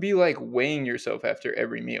this would be like weighing yourself after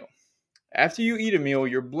every meal. After you eat a meal,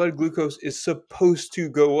 your blood glucose is supposed to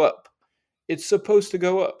go up. It's supposed to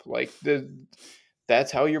go up.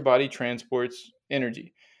 That's how your body transports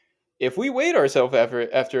energy. If we weighed ourselves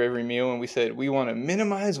after every meal and we said we want to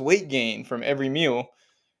minimize weight gain from every meal,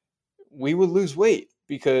 we would lose weight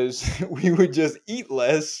because we would just eat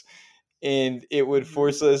less, and it would Mhm.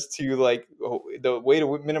 force us to, like, the way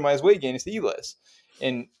to minimize weight gain is to eat less.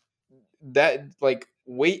 And that, like,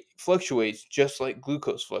 weight fluctuates just like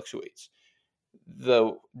glucose fluctuates.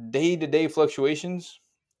 The day-to-day fluctuations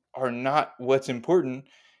are not what's important.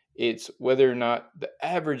 It's whether or not the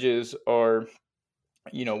averages are,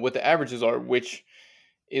 what the averages are, which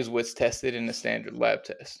is what's tested in a standard lab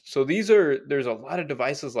test. So there's a lot of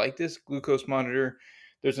devices like this glucose monitor.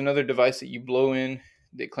 There's another device that you blow in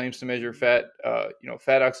that claims to measure fat,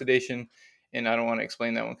 fat oxidation. And I don't want to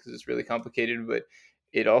explain that one because it's really complicated, but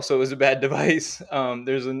it also is a bad device.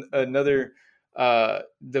 There's another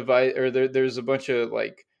device, or there's a bunch of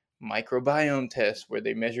like microbiome tests where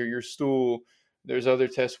they measure your stool. There's other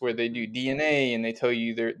tests where they do DNA and they tell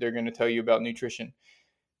you they're going to tell you about nutrition.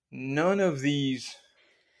 None of these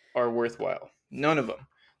are worthwhile. None of them.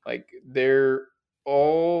 Like they're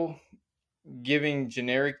all giving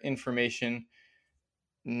generic information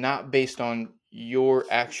not based on your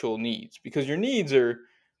actual needs, because your needs are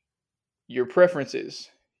your preferences,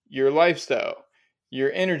 your lifestyle,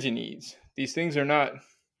 your energy needs. These things are not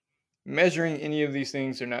measuring any of these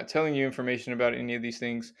things. They're not telling you information about any of these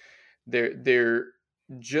things. They're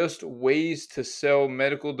just ways to sell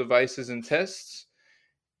medical devices and tests.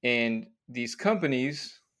 And these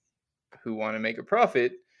companies who want to make a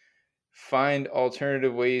profit find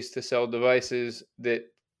alternative ways to sell devices that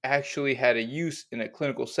actually had a use in a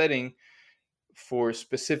clinical setting for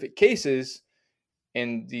specific cases.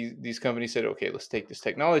 And these companies said, okay, let's take this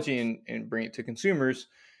technology and bring it to consumers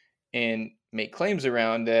and make claims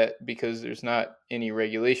around that, because there's not any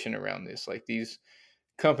regulation around this. Like these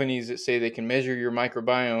companies that say they can measure your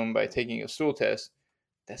microbiome by taking a stool test,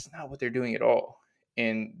 that's not what they're doing at all.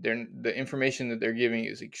 And the information that they're giving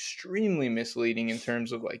is extremely misleading in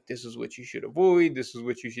terms of like, this is what you should avoid, this is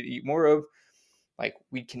what you should eat more of. Like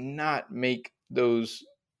we cannot make those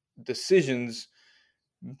decisions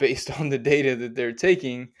based on the data that they're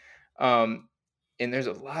taking. Um, and there's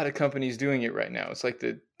a lot of companies doing it right now. It's like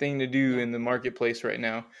the thing to do Yeah. in the marketplace right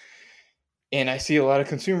now. And I see a lot of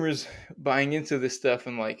consumers buying into this stuff,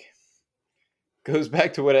 and like, goes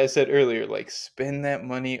back to what I said earlier, like spend that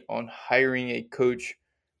money on hiring a coach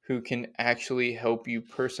who can actually help you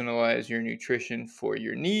personalize your nutrition for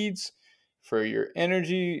your needs, for your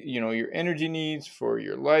energy, your energy needs, for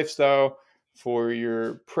your lifestyle, for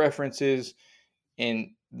your preferences.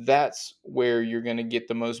 And that's where you're going to get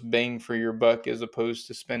the most bang for your buck, as opposed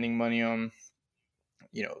to spending money on,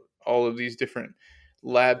 all of these different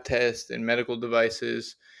lab tests and medical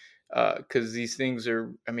devices, because these things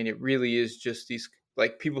are, I mean, it really is just these,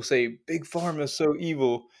 like people say big pharma is so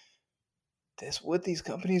evil. That's what these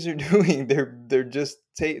companies are doing. They're just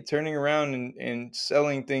turning around and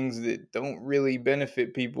selling things that don't really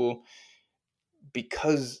benefit people,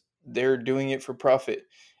 because they're doing it for profit.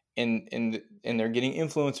 And they're getting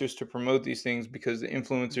influencers to promote these things, because the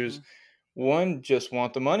influencers, Hmm. one, just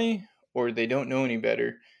want the money, or they don't know any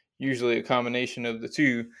better, usually a combination of the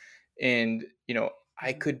two. And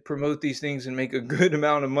I Hmm. could promote these things and make a good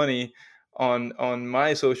amount of money on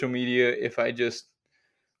my social media if I just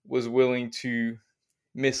was willing to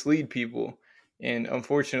mislead people. And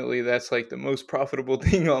unfortunately, that's like the most profitable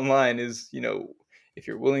thing online is, if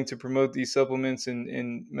you're willing to promote these supplements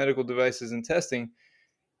and medical devices and testing,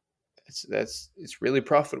 it's really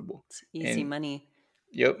profitable. It's easy And money.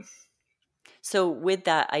 yep. So with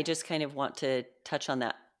that, I just kind of want to touch on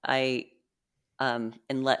that. And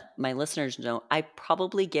let my listeners know, I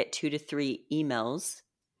probably get 2 to 3 emails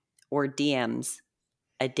or DMs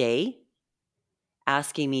a day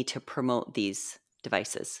asking me to promote these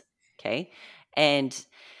devices. Okay. And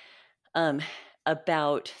um,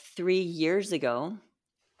 about 3 years ago,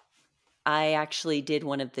 I actually did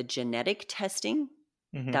one of the genetic testing.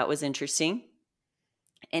 Hmm. That was interesting.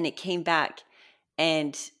 And it came back,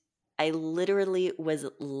 and I literally was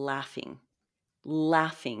laughing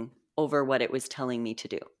over what it was telling me to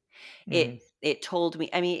do. Hmm. It told me,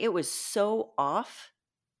 I mean, it was so off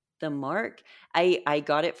the mark. I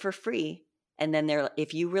got it for free, and then they're,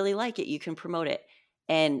 if you really like it, you can promote it.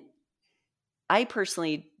 And I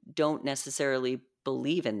personally don't necessarily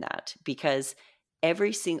believe in that, because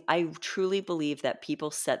I truly believe that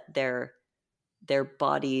people set their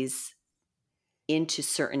bodies into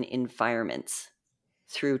certain environments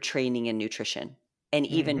through training and nutrition, and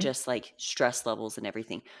even Hmm. just like stress levels and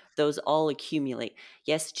everything. Those all accumulate.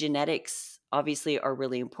 Yes, genetics obviously are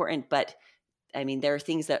really important, but I mean, there are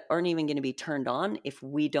things that aren't even going to be turned on if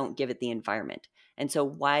we don't give it the environment. And so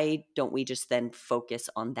why don't we just then focus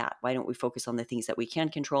on that? Why don't we focus on the things that we can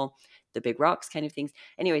control, the big rocks kind of things?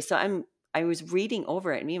 Anyway, so I was reading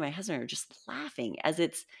over it, and me and my husband are just laughing as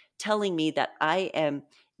it's telling me that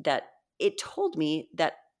it told me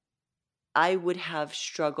that I would have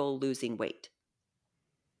struggle losing weight.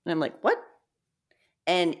 And I'm like, "What?"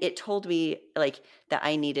 And it told me like that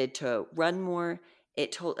I needed to run more.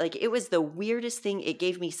 It told, like, it was the weirdest thing. It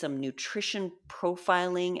gave me some nutrition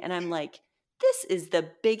profiling, and I'm like, this is the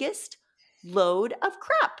biggest load of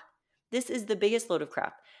crap. This is the biggest load of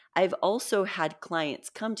crap. I've also had clients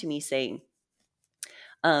come to me saying,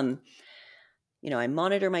 um, I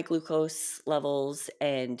monitor my glucose levels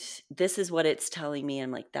and this is what it's telling me.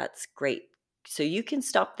 I'm like, that's great. So you can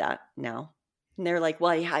stop that now. And they're like,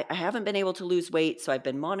 well, I haven't been able to lose weight. So I've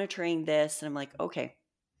been monitoring this. And I'm like, okay,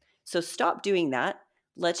 so stop doing that.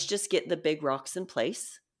 Let's just get the big rocks in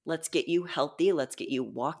place. Let's get you healthy. Let's get you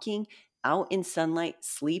walking out in sunlight,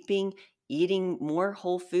 sleeping, eating more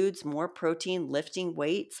whole foods, more protein, lifting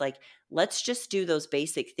weights. Like, let's just do those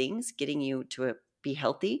basic things, getting you to be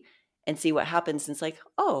healthy and see what happens. And it's like,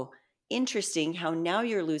 oh, interesting how now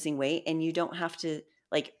you're losing weight and you don't have to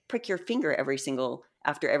like prick your finger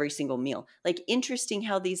after every single meal. Like, interesting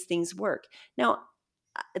how these things work. Now,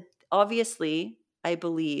 obviously, I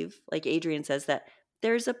believe, like Adrian says, that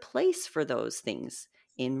there's a place for those things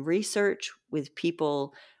in research with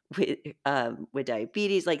people with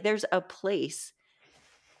diabetes. Like, there's a place,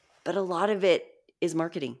 but a lot of it is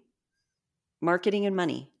marketing and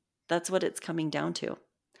money. That's what it's coming down to.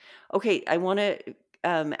 Okay, I want to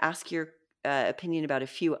ask your opinion about a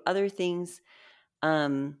few other things.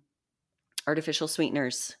 Artificial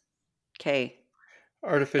sweeteners. Okay,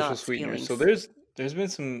 Artificial thoughts, sweeteners. So feelings. there's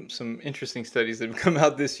been some interesting studies that have come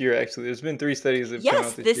out this year. Actually, there's been three studies that have come Yes,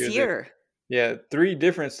 out this this year that year. yeah, three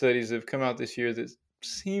different studies have come out this year that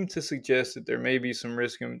seem to suggest that there may be some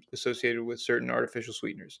risk associated with certain artificial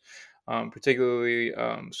sweeteners, particularly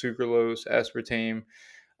sucralose, aspartame.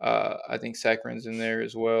 I think saccharin's in there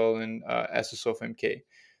as well, and acesulfame K.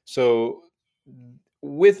 So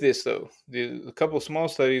with this though, a couple of small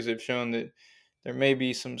studies have shown that there may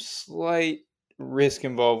be some slight risk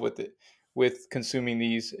involved with it, with consuming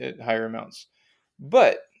these at higher amounts.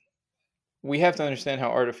 But we have to understand how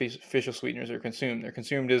artificial sweeteners are consumed. They're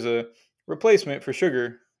consumed as a replacement for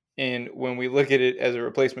sugar, and when we look at it as a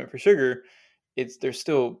replacement for sugar, there's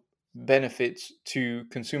still benefits to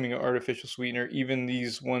consuming an artificial sweetener, even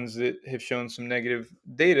these ones that have shown some negative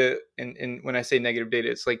data. And when I say negative data,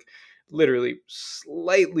 it's like literally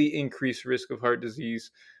slightly increased risk of heart disease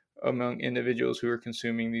among individuals who are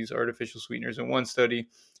consuming these artificial sweeteners in one study,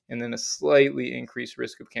 and then a slightly increased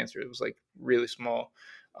risk of cancer. It was like really small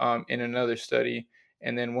in another study.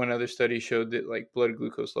 And then one other study showed that like blood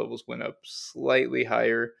glucose levels went up slightly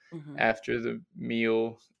higher Mm-hmm. after the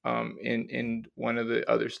meal in one of the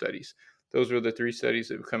other studies. Those were the three studies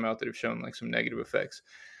that have come out that have shown like some negative effects.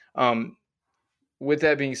 Um, with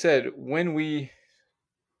that being said, when we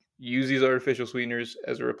use these artificial sweeteners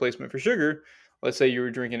as a replacement for sugar, let's say you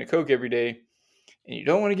were drinking a Coke every day and you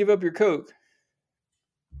don't want to give up your Coke,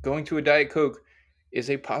 going to a Diet Coke is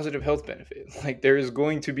a positive health benefit. Like there is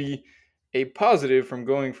going to be a positive from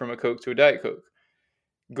going from a Coke to a Diet Coke.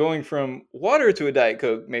 Going from water to a Diet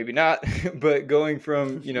Coke, maybe not, but going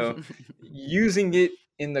from, using it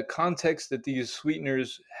in the context that these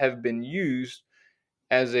sweeteners have been used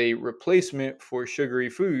as a replacement for sugary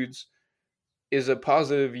foods is a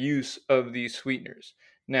positive use of these sweeteners.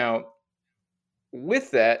 Now,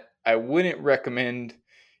 with that, I wouldn't recommend,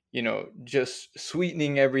 just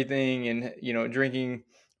sweetening everything and, drinking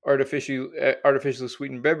artificially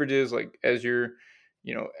sweetened beverages like as your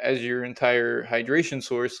entire hydration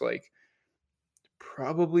source. Like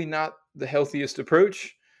probably not the healthiest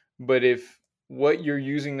approach, but if what you're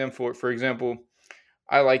using them for example,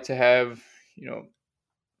 I like to have,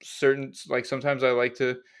 certain, like sometimes I like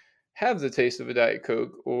to have the taste of a Diet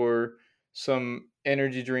Coke or some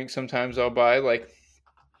energy drink. Sometimes I'll buy, like,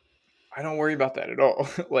 I don't worry about that at all.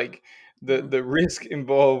 Like Mhm. the risk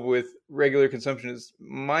involved with regular consumption is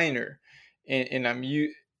minor, and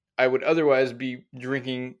I would otherwise be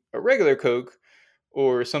drinking a regular Coke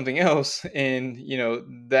or something else, and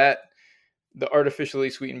that the artificially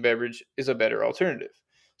sweetened beverage is a better alternative.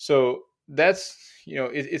 So that's,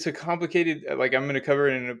 it's a complicated, like I'm going to cover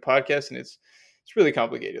it in a podcast, and it's really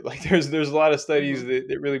complicated. Like there's a lot of studies Mhm.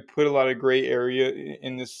 that really put a lot of gray area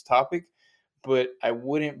in this topic, but I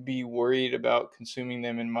wouldn't be worried about consuming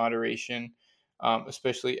them in moderation,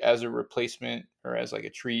 especially as a replacement or as like a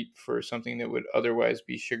treat for something that would otherwise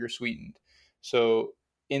be sugar sweetened. So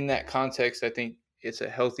in that context, I think it's a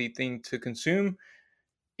healthy thing to consume.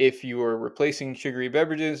 If you are replacing sugary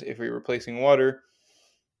beverages, if you're replacing water,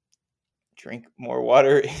 drink more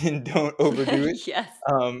water and don't overdo it. Yes.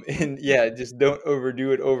 And yeah, just don't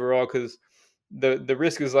overdo it overall, because the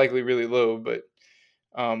risk is likely really low. But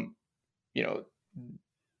um, you know,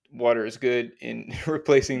 water is good in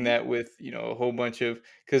replacing Mhm. that with a whole bunch of,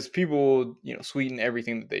 because people will sweeten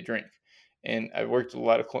everything that they drink, and I've worked with a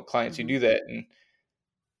lot of clients who Mhm. do that, and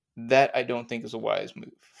that I don't think is a wise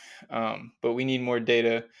move. But we need more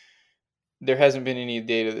data. There hasn't been any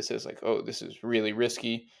data that says like, oh, this is really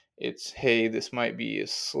risky. It's, hey, this might be a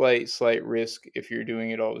slight risk if you're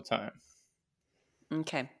doing it all the time.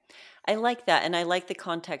 Okay. I like that. And I like the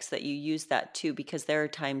context that you use that too, because there are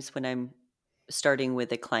times when I'm starting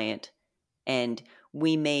with a client and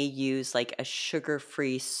we may use like a sugar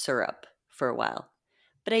free syrup for a while.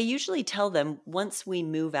 But I usually tell them once we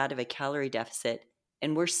move out of a calorie deficit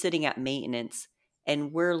and we're sitting at maintenance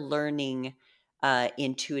and we're learning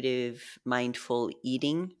intuitive, mindful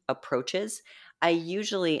eating approaches, I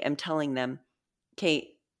usually am telling them,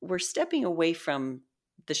 okay, we're stepping away from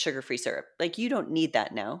the sugar-free syrup. Like you don't need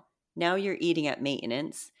that now. Now you're eating at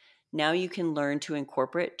maintenance. Now you can learn to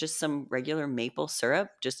incorporate just some regular maple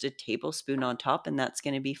syrup, just a tablespoon on top, and that's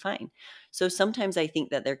going to be fine. So sometimes I think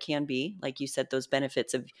that there can be, like you said, those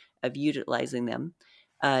benefits of utilizing them,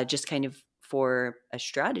 just kind of for a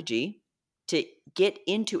strategy to get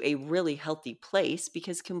into a really healthy place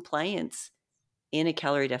because compliance in a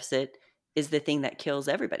calorie deficit is the thing that kills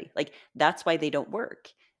everybody. Like that's why they don't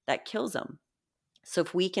work. That kills them. So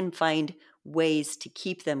if we can find ways to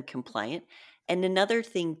keep them compliant. And another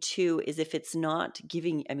thing too is if it's not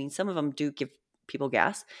giving, I mean, some of them do give people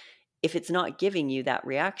gas. If it's not giving you that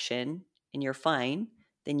reaction and you're fine,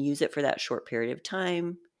 then use it for that short period of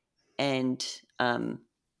time. And um,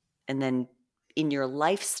 and then in your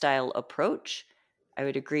lifestyle approach, I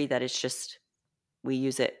would agree that it's just we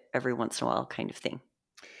use it every once in a while kind of thing.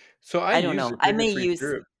 So I I don't use know. the I may sugar-free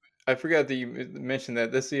use syrup. I forgot that you mentioned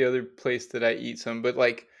that. That's the other place that I eat some. But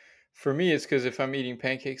like for me, it's because if I'm eating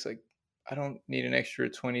pancakes, like I don't need an extra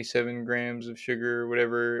 27 grams of sugar or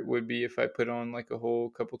whatever it would be if I put on like a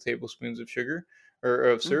whole couple tablespoons of sugar or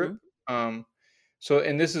of syrup. mhm, Um, so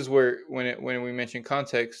and this is where when we mention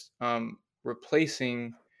context,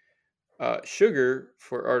 replacing sugar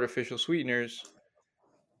for artificial sweeteners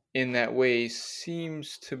in that way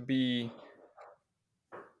seems to be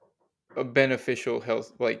a beneficial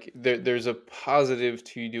health, like there's a positive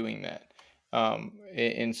to doing that.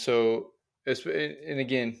 And so and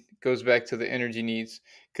again goes back to the energy needs,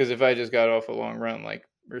 because if I just got off a long run like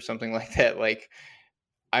or something like that, like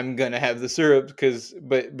I'm gonna have the syrup, because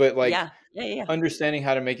but like yeah, yeah, yeah, yeah. understanding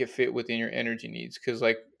how to make it fit within your energy needs, because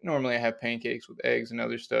like normally I have pancakes with eggs and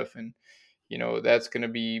other stuff, and that's gonna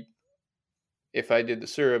be, if I did the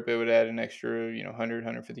syrup it would add an extra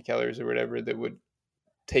 100 calories or whatever that would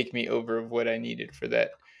take me over of what I needed for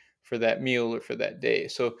that meal or for that day.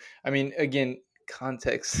 So, I mean, again,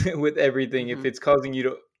 context with everything. If Mhm. it's causing you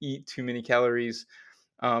to eat too many calories,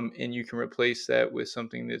 and you can replace that with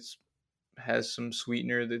something that's has some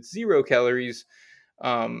sweetener that's 0 calories,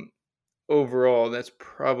 um, overall, that's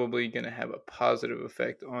probably going to have a positive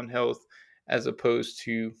effect on health as opposed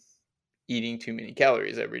to eating too many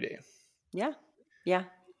calories every day. Yeah, yeah,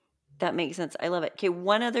 that makes sense. I love it. Okay,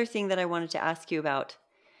 one other thing that I wanted to ask you about,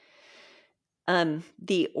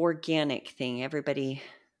 the organic thing. Everybody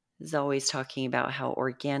is always talking about how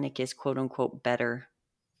organic is quote unquote better.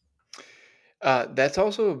 That's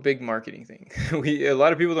also a big marketing thing. A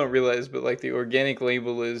lot of people don't realize, but like the organic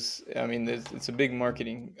label is, I mean, it's a big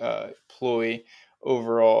marketing ploy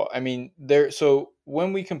overall. I mean, there. So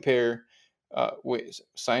when we compare,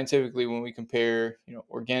 scientifically, when we compare,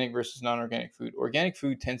 organic versus non-organic food, organic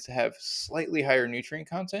food tends to have slightly higher nutrient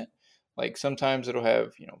content. Like sometimes it'll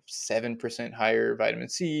have 7% higher vitamin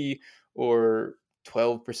C or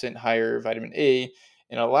 12% higher vitamin A,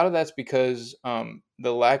 and a lot of that's because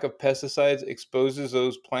the lack of pesticides exposes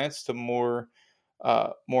those plants to more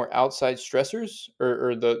outside stressors,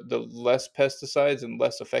 or the less pesticides and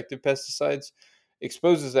less effective pesticides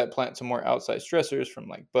exposes that plant to more outside stressors from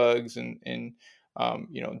like bugs and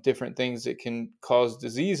different things that can cause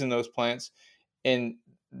disease in those plants, and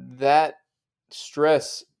that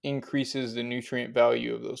stress increases the nutrient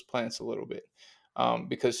value of those plants a little bit,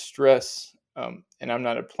 because stress, and I'm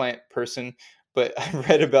not a plant person, but I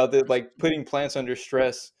read about that, like putting plants under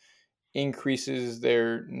stress increases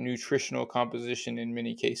their nutritional composition in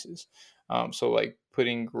many cases. So like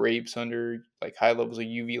putting grapes under like high levels of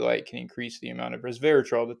UV light can increase the amount of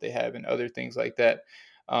resveratrol that they have and other things like that.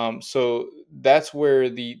 So that's where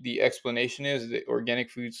the explanation is that organic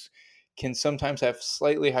foods can sometimes have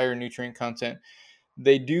slightly higher nutrient content.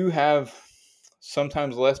 They do have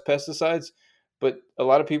sometimes less pesticides, but a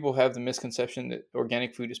lot of people have the misconception that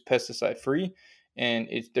organic food is pesticide free, and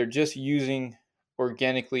they're just using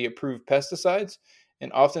organically approved pesticides,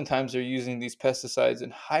 and oftentimes they're using these pesticides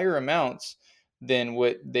in higher amounts than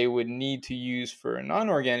what they would need to use for a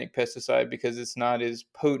non-organic pesticide because it's not as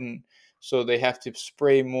potent. So they have to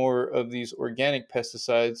spray more of these organic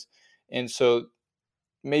pesticides, and so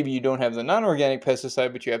maybe you don't have the non-organic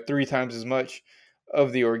pesticide, but you have 3 times as much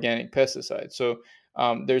of the organic pesticide. So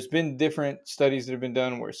there's been different studies that have been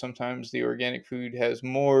done where sometimes the organic food has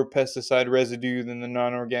more pesticide residue than the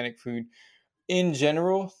non-organic food. In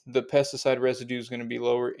general, the pesticide residue is going to be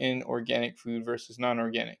lower in organic food versus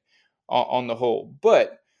non-organic on the whole.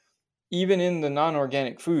 But even in the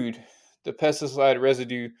non-organic food, the pesticide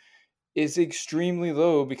residue is extremely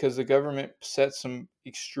low because the government set some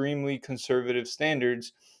extremely conservative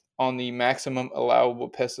standards on the maximum allowable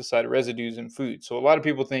pesticide residues in food. So a lot of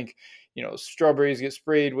people think, strawberries get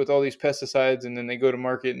sprayed with all these pesticides and then they go to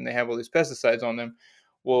market and they have all these pesticides on them.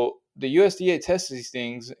 Well, the USDA tests these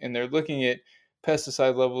things and they're looking at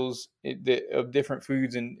pesticide levels of different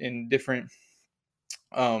foods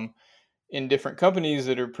um, in different companies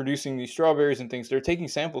that are producing these strawberries and things. They're taking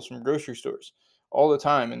samples from grocery stores all the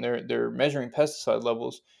time and they're measuring pesticide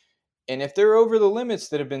levels. And if they're over the limits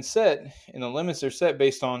that have been set, and the limits are set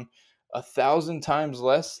based on 1,000 times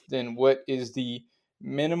less than what is the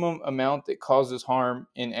minimum amount that causes harm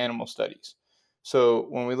in animal studies. So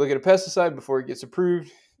when we look at a pesticide before it gets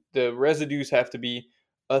approved, the residues have to be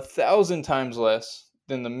 1,000 times less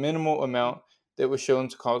than the minimal amount that was shown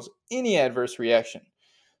to cause any adverse reaction.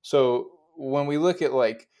 So when we look at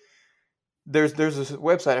like there's this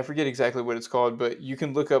website, I forget exactly what it's called, but you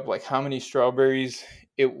can look up like how many strawberries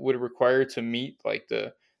it would require to meet like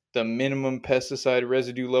the minimum pesticide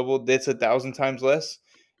residue level that's 1,000 times less,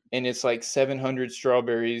 and it's like 700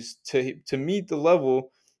 strawberries to meet the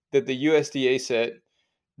level that the USDA set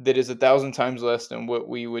that is 1,000 times less than what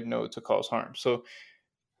we would know to cause harm. So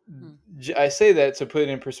Hmm. I say that to put it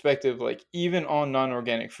in perspective, like even on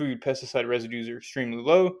non-organic food, pesticide residues are extremely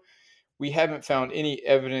low. We haven't found any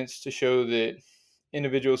evidence to show that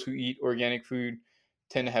individuals who eat organic food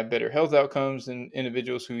tend to have better health outcomes than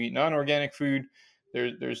individuals who eat non-organic food.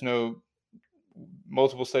 There's no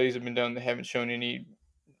multiple studies have been done that haven't shown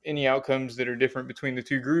any outcomes that are different between the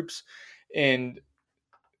two groups. And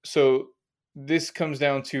so this comes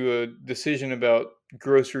down to a decision about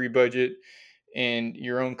grocery budget and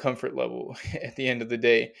your own comfort level at the end of the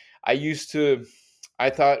day. I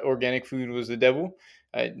thought organic food was the devil.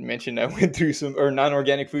 I mentioned I went through some, or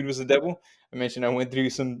non-organic food was the devil. I mentioned I went through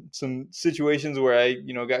some situations where I,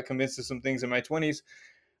 got convinced of some things in my 20s.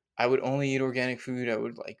 I would only eat organic food. I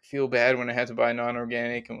would like feel bad when I had to buy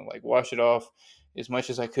non-organic and would like wash it off as much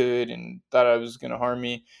as I could and thought I was going to harm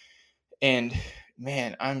me. And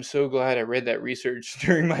man, I'm so glad I read that research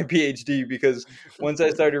during my PhD, because once I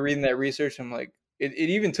started reading that research, I'm like, it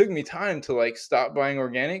even took me time to like stop buying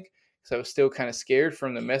organic because I was still kind of scared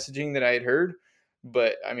from the messaging that I had heard.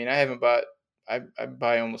 But I mean, I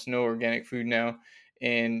buy almost no organic food now,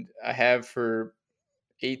 and I have for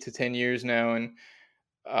 8 to 10 years now. And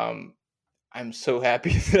um, I'm so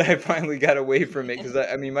happy that I finally got away from it because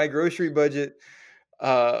I mean, my grocery budget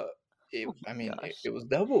uh, Oh I my mean, it gosh. was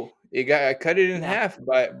double. I cut it in Yeah. half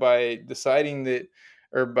by deciding that,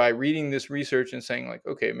 or by reading this research and saying like,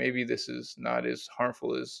 okay, maybe this is not as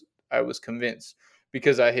harmful as I was convinced,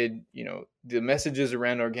 because I had, the messages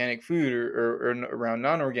around organic food or around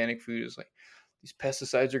non-organic food is like these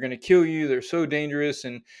pesticides are going to kill you. They're so dangerous,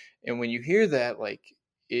 and when you hear that, like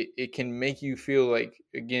it can make you feel like,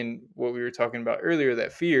 again, what we were talking about earlier,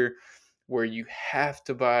 that fear where you have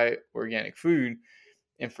to buy organic food.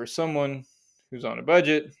 And for someone who's on a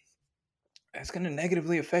budget, that's going to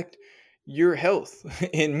negatively affect your health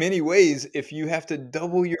in many ways. If you have to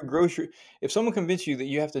double your grocery, if someone convinced you that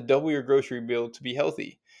you have to double your grocery bill to be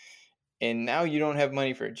healthy, and now you don't have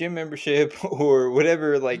money for a gym membership or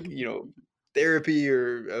whatever, like, therapy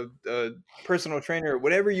or a personal trainer or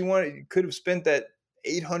whatever you want, you could have spent that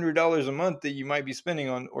 $800 a month that you might be spending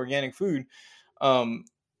on organic food. Um,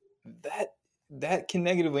 that that can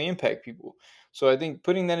negatively impact people. So I think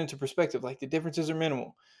putting that into perspective, like the differences are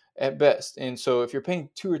minimal at best. And so if you're paying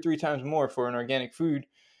 2 or 3 times more for an organic food,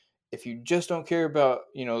 if you just don't care about,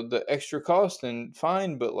 the extra cost, then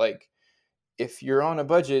fine. But like if you're on a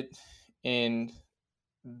budget and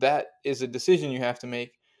that is a decision you have to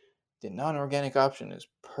make, the non-organic option is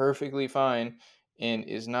perfectly fine and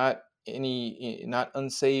is not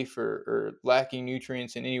unsafe or lacking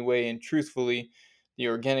nutrients in any way. And truthfully, the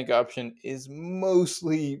organic option is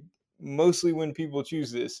mostly when people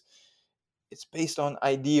choose this, it's based on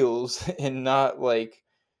ideals and not like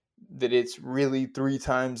that it's really 3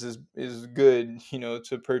 times as good,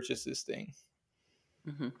 to purchase this thing.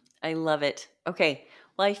 Hmm. I love it. Okay.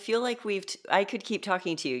 Well, I feel like I could keep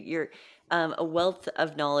talking to you. You're a wealth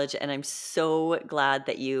of knowledge, and I'm so glad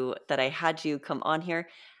that I had you come on here.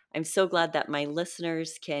 I'm so glad that my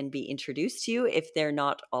listeners can be introduced to you if they're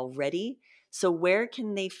not already. So, where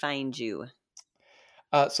can they find you?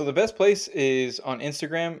 So the best place is on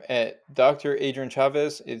Instagram at Dr. Adrian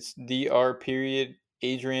Chavez. It's Dr. period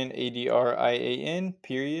Adrian Adrian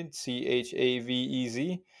period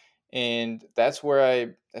Chavez, and that's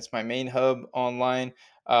my main hub online.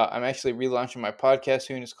 I'm actually relaunching my podcast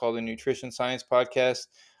soon. It's called the Nutrition Science Podcast.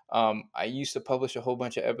 I used to publish a whole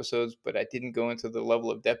bunch of episodes, but I didn't go into the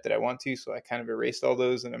level of depth that I want to, so I kind of erased all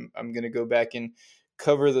those, and I'm going to go back and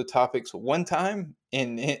cover the topics one time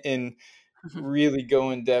and really go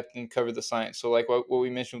in depth and cover the science. So, like what we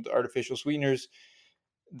mentioned with the artificial sweeteners,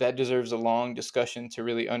 that deserves a long discussion to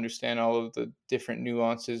really understand all of the different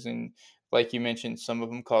nuances. And like you mentioned, some of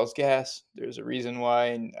them cause gas. There's a reason why,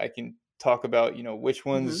 and I can talk about which Mhm.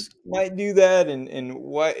 ones might do that and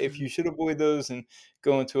what if Mhm. you should avoid those and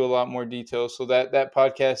go into a lot more detail. So that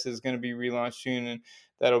podcast is going to be relaunched soon, and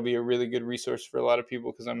that'll be a really good resource for a lot of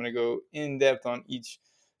people because I'm going to go in depth on each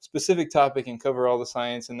specific topic and cover all the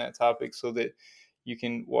science in that topic so that you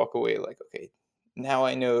can walk away like, okay, now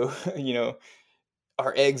I know,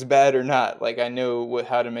 are eggs bad or not? Like I know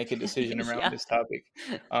how to make a decision around Yeah. this topic.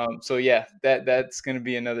 So yeah, that's going to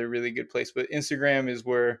be another really good place. But Instagram is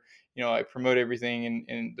where I promote everything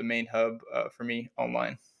in the main hub for me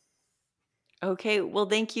online. Okay, well,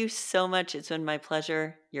 thank you so much. It's been my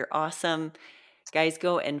pleasure. You're awesome. Guys,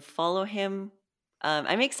 go and follow him.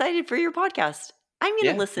 I'm excited for your podcast. I'm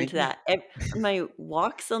gonna Yeah, listen thank to you. that. On my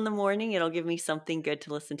walks in the morning, it'll give me something good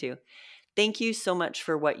to listen to. Thank you so much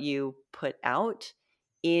for what you put out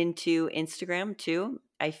into Instagram too.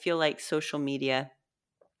 I feel like social media,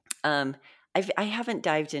 um, I haven't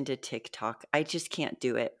dived into TikTok. I just can't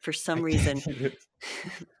do it. For some I reason, can't either.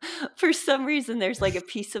 for some reason, there's like a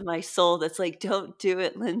piece of my soul that's like, "Don't do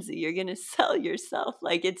it, Lindsay. You're gonna sell yourself."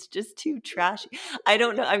 Like, it's just too trashy. I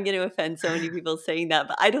don't know. I'm gonna offend so many people saying that,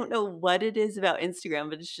 but I don't know what it is about Instagram,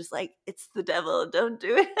 but it's just like, it's the devil. Don't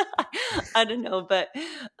do it. I don't know, but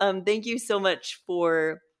thank you so much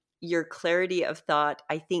for your clarity of thought.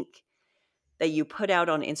 I think that you put out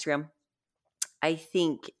on Instagram. I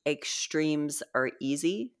think extremes are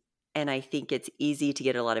easy. And I think it's easy to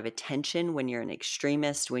get a lot of attention when you're an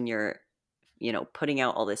extremist, when you're, putting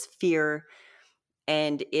out all this fear.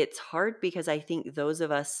 And it's hard because I think those of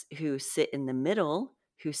us who sit in the middle,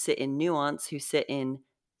 who sit in nuance, who sit in,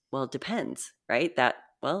 well, it depends, right? That,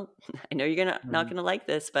 well, I know you're not Mhm, gonna like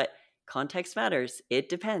this, but context matters. It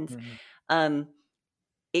depends. mhm. Um,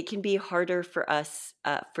 it can be harder for us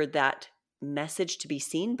for that message to be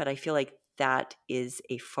seen, but I feel like that is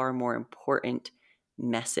a far more important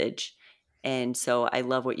message. And so I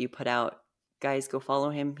love what you put out. Guys, go follow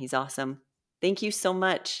him. He's awesome. Thank you so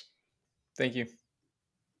much. Thank you.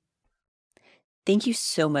 Thank you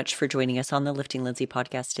so much for joining us on the Lifting Lindsay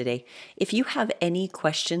podcast today. If you have any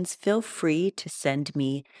questions, feel free to send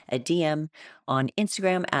me a DM on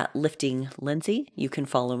Instagram at Lifting Lindsay. You can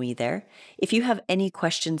follow me there. If you have any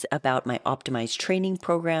questions about my optimized training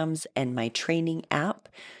programs and my training app,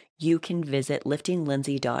 you can visit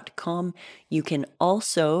liftinglindsay.com. You can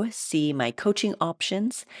also see my coaching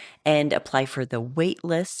options and apply for the wait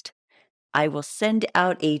list. I will send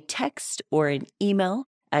out a text or an email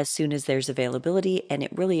as soon as there's availability, and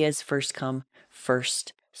it really is first come,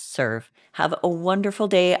 first serve. Have a wonderful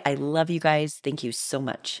day. I love you guys. Thank you so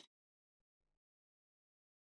much.